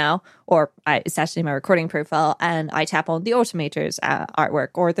profile now, or it's actually my recording profile, and I tap on the Automators artwork,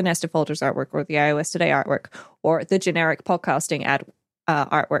 or the Nested Folders artwork, or the iOS Today artwork, or the generic podcasting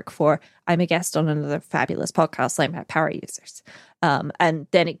artwork for I'm a guest on another fabulous podcast like Matt Power Users. And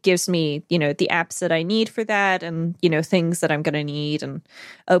then it gives me, the apps that I need for that, and, things that I'm going to need, and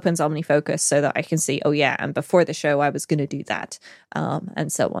opens OmniFocus so that I can see, oh yeah, and before the show, I was going to do that,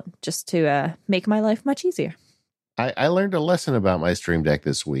 and so on, just to make my life much easier. I learned a lesson about my Stream Deck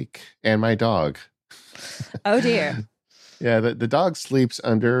this week, and my dog. Oh dear. Yeah, the dog sleeps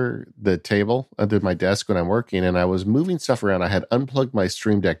under the table, under my desk when I'm working, and I was moving stuff around. I had unplugged my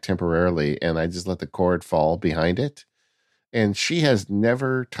Stream Deck temporarily, and I just let the cord fall behind it. And she has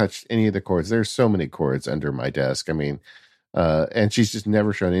never touched any of the cords. There's so many cords under my desk. I mean, and she's just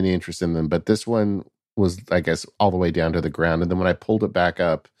never shown any interest in them. But this one was, I guess, all the way down to the ground. And then when I pulled it back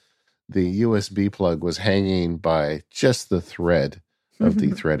up, the USB plug was hanging by just the thread of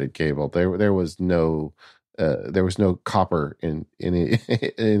the threaded cable. There was no copper in any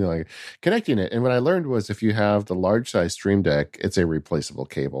like connecting it. And what I learned was if you have the large size Stream Deck, it's a replaceable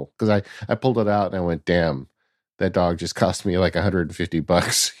cable. Because I pulled it out and I went, damn, that dog just cost me like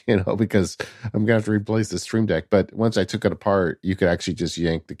 $150, because I'm gonna have to replace the Stream Deck. But once I took it apart, you could actually just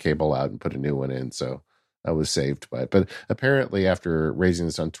yank the cable out and put a new one in. So I was saved by it. But apparently, after raising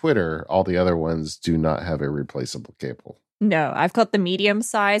this on Twitter, all the other ones do not have a replaceable cable. No, I've got the medium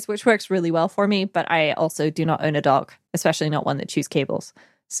size, which works really well for me, but I also do not own a dog, especially not one that chews cables.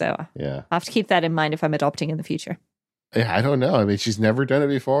 So yeah, I have to keep that in mind if I'm adopting in the future. Yeah, I don't know. I mean, she's never done it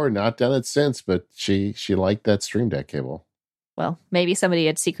before, not done it since, but she liked that Stream Deck cable. Well, maybe somebody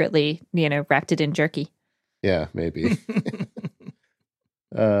had secretly, wrapped it in jerky. Yeah, maybe.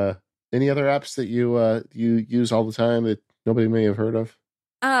 Any other apps that you use all the time that nobody may have heard of?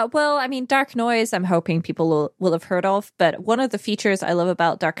 Well, I mean, Dark Noise, I'm hoping people will have heard of. But one of the features I love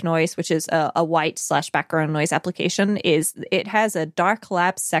about Dark Noise, which is a white/background noise application, is it has a Dark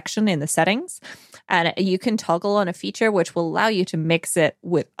Lab section in the settings. And you can toggle on a feature which will allow you to mix it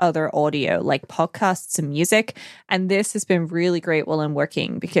with other audio, like podcasts and music. And this has been really great while I'm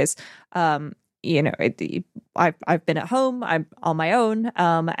working because I've been at home, I'm on my own,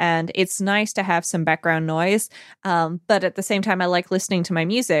 and it's nice to have some background noise. But at the same time, I like listening to my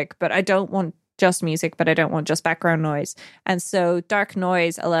music, but I don't want just music, but I don't want just background noise. And so Dark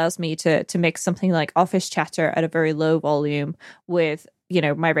Noise allows me to mix something like office chatter at a very low volume with,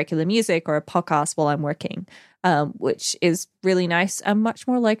 my regular music or a podcast while I'm working, which is really nice and much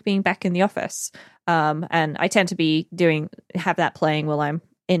more like being back in the office. And I tend to have that playing while I'm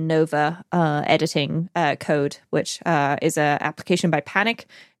in Nova editing code, which is an application by Panic.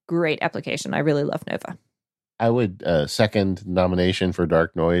 Great application. I really love Nova. I would second nomination for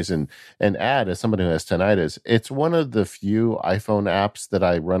Dark Noise and add, as somebody who has tinnitus, it's one of the few iPhone apps that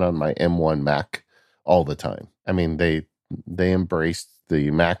I run on my M1 Mac all the time. I mean, they embraced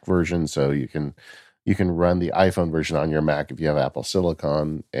the Mac version, so you can run the iPhone version on your Mac if you have Apple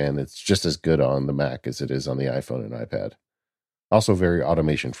Silicon, and it's just as good on the Mac as it is on the iPhone and iPad. Also very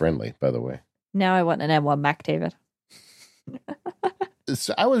automation friendly, by the way. Now I want an M1 Mac, David.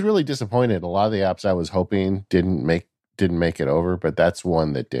 So I was really disappointed. A lot of the apps I was hoping didn't make it over, but that's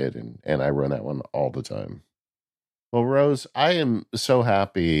one that did, and I run that one all the time. Well, Rose, I am so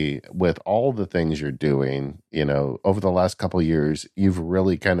happy with all the things you're doing. Over the last couple of years, you've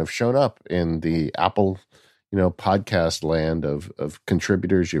really kind of shown up in the Apple podcast land of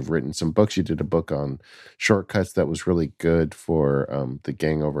contributors. You've written some books. You did a book on shortcuts that was really good for the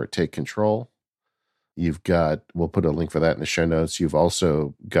gang over at Take Control. You've got, we'll put a link for that in the show notes. You've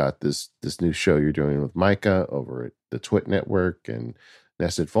also got this new show you're doing with Micah over at the Twit Network and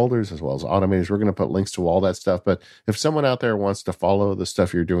Nested Folders, as well as Automators. We're going to put links to all that stuff. But if someone out there wants to follow the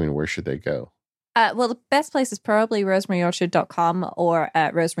stuff you're doing, where should they go? Well, the best place is probably rosemaryorchard.com or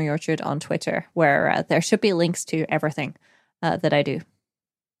Rosemary Orchard on Twitter, where there should be links to everything that I do.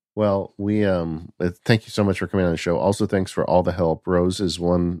 Well, we thank you so much for coming on the show. Also, thanks for all the help. Rose is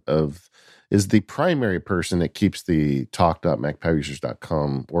is the primary person that keeps the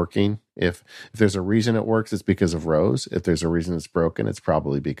talk.macpowerusers.com working. If there's a reason it works, it's because of Rose. If there's a reason it's broken, it's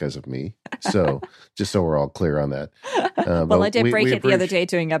probably because of me. So just so we're all clear on that. Well, I did break it the other day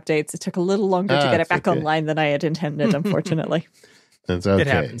doing updates. It took a little longer to get it back online than I had intended, unfortunately. That's okay. It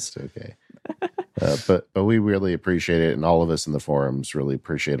happens. It's okay. But we really appreciate it, and all of us in the forums really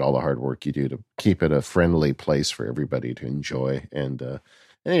appreciate all the hard work you do to keep it a friendly place for everybody to enjoy. And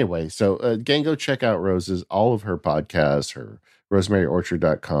anyway, so gang, go check out Rose's, all of her podcasts, her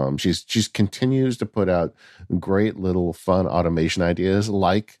rosemaryorchard.com. She's continues to put out great little fun automation ideas,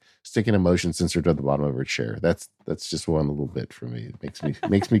 like sticking a motion sensor to the bottom of her chair. That's just one little bit for me. It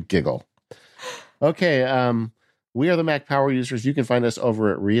makes me giggle. Okay, we are the Mac Power Users. You can find us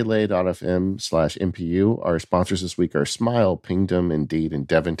over at relay.fm/MPU. Our sponsors this week are Smile, Pingdom, Indeed, and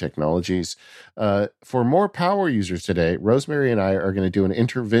Devon Technologies. For more power users today, Rosemary and I are going to do an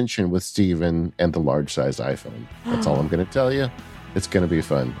intervention with Stephen and the large size iPhone. That's all I'm going to tell you. It's going to be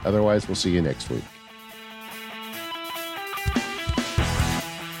fun. Otherwise, we'll see you next week.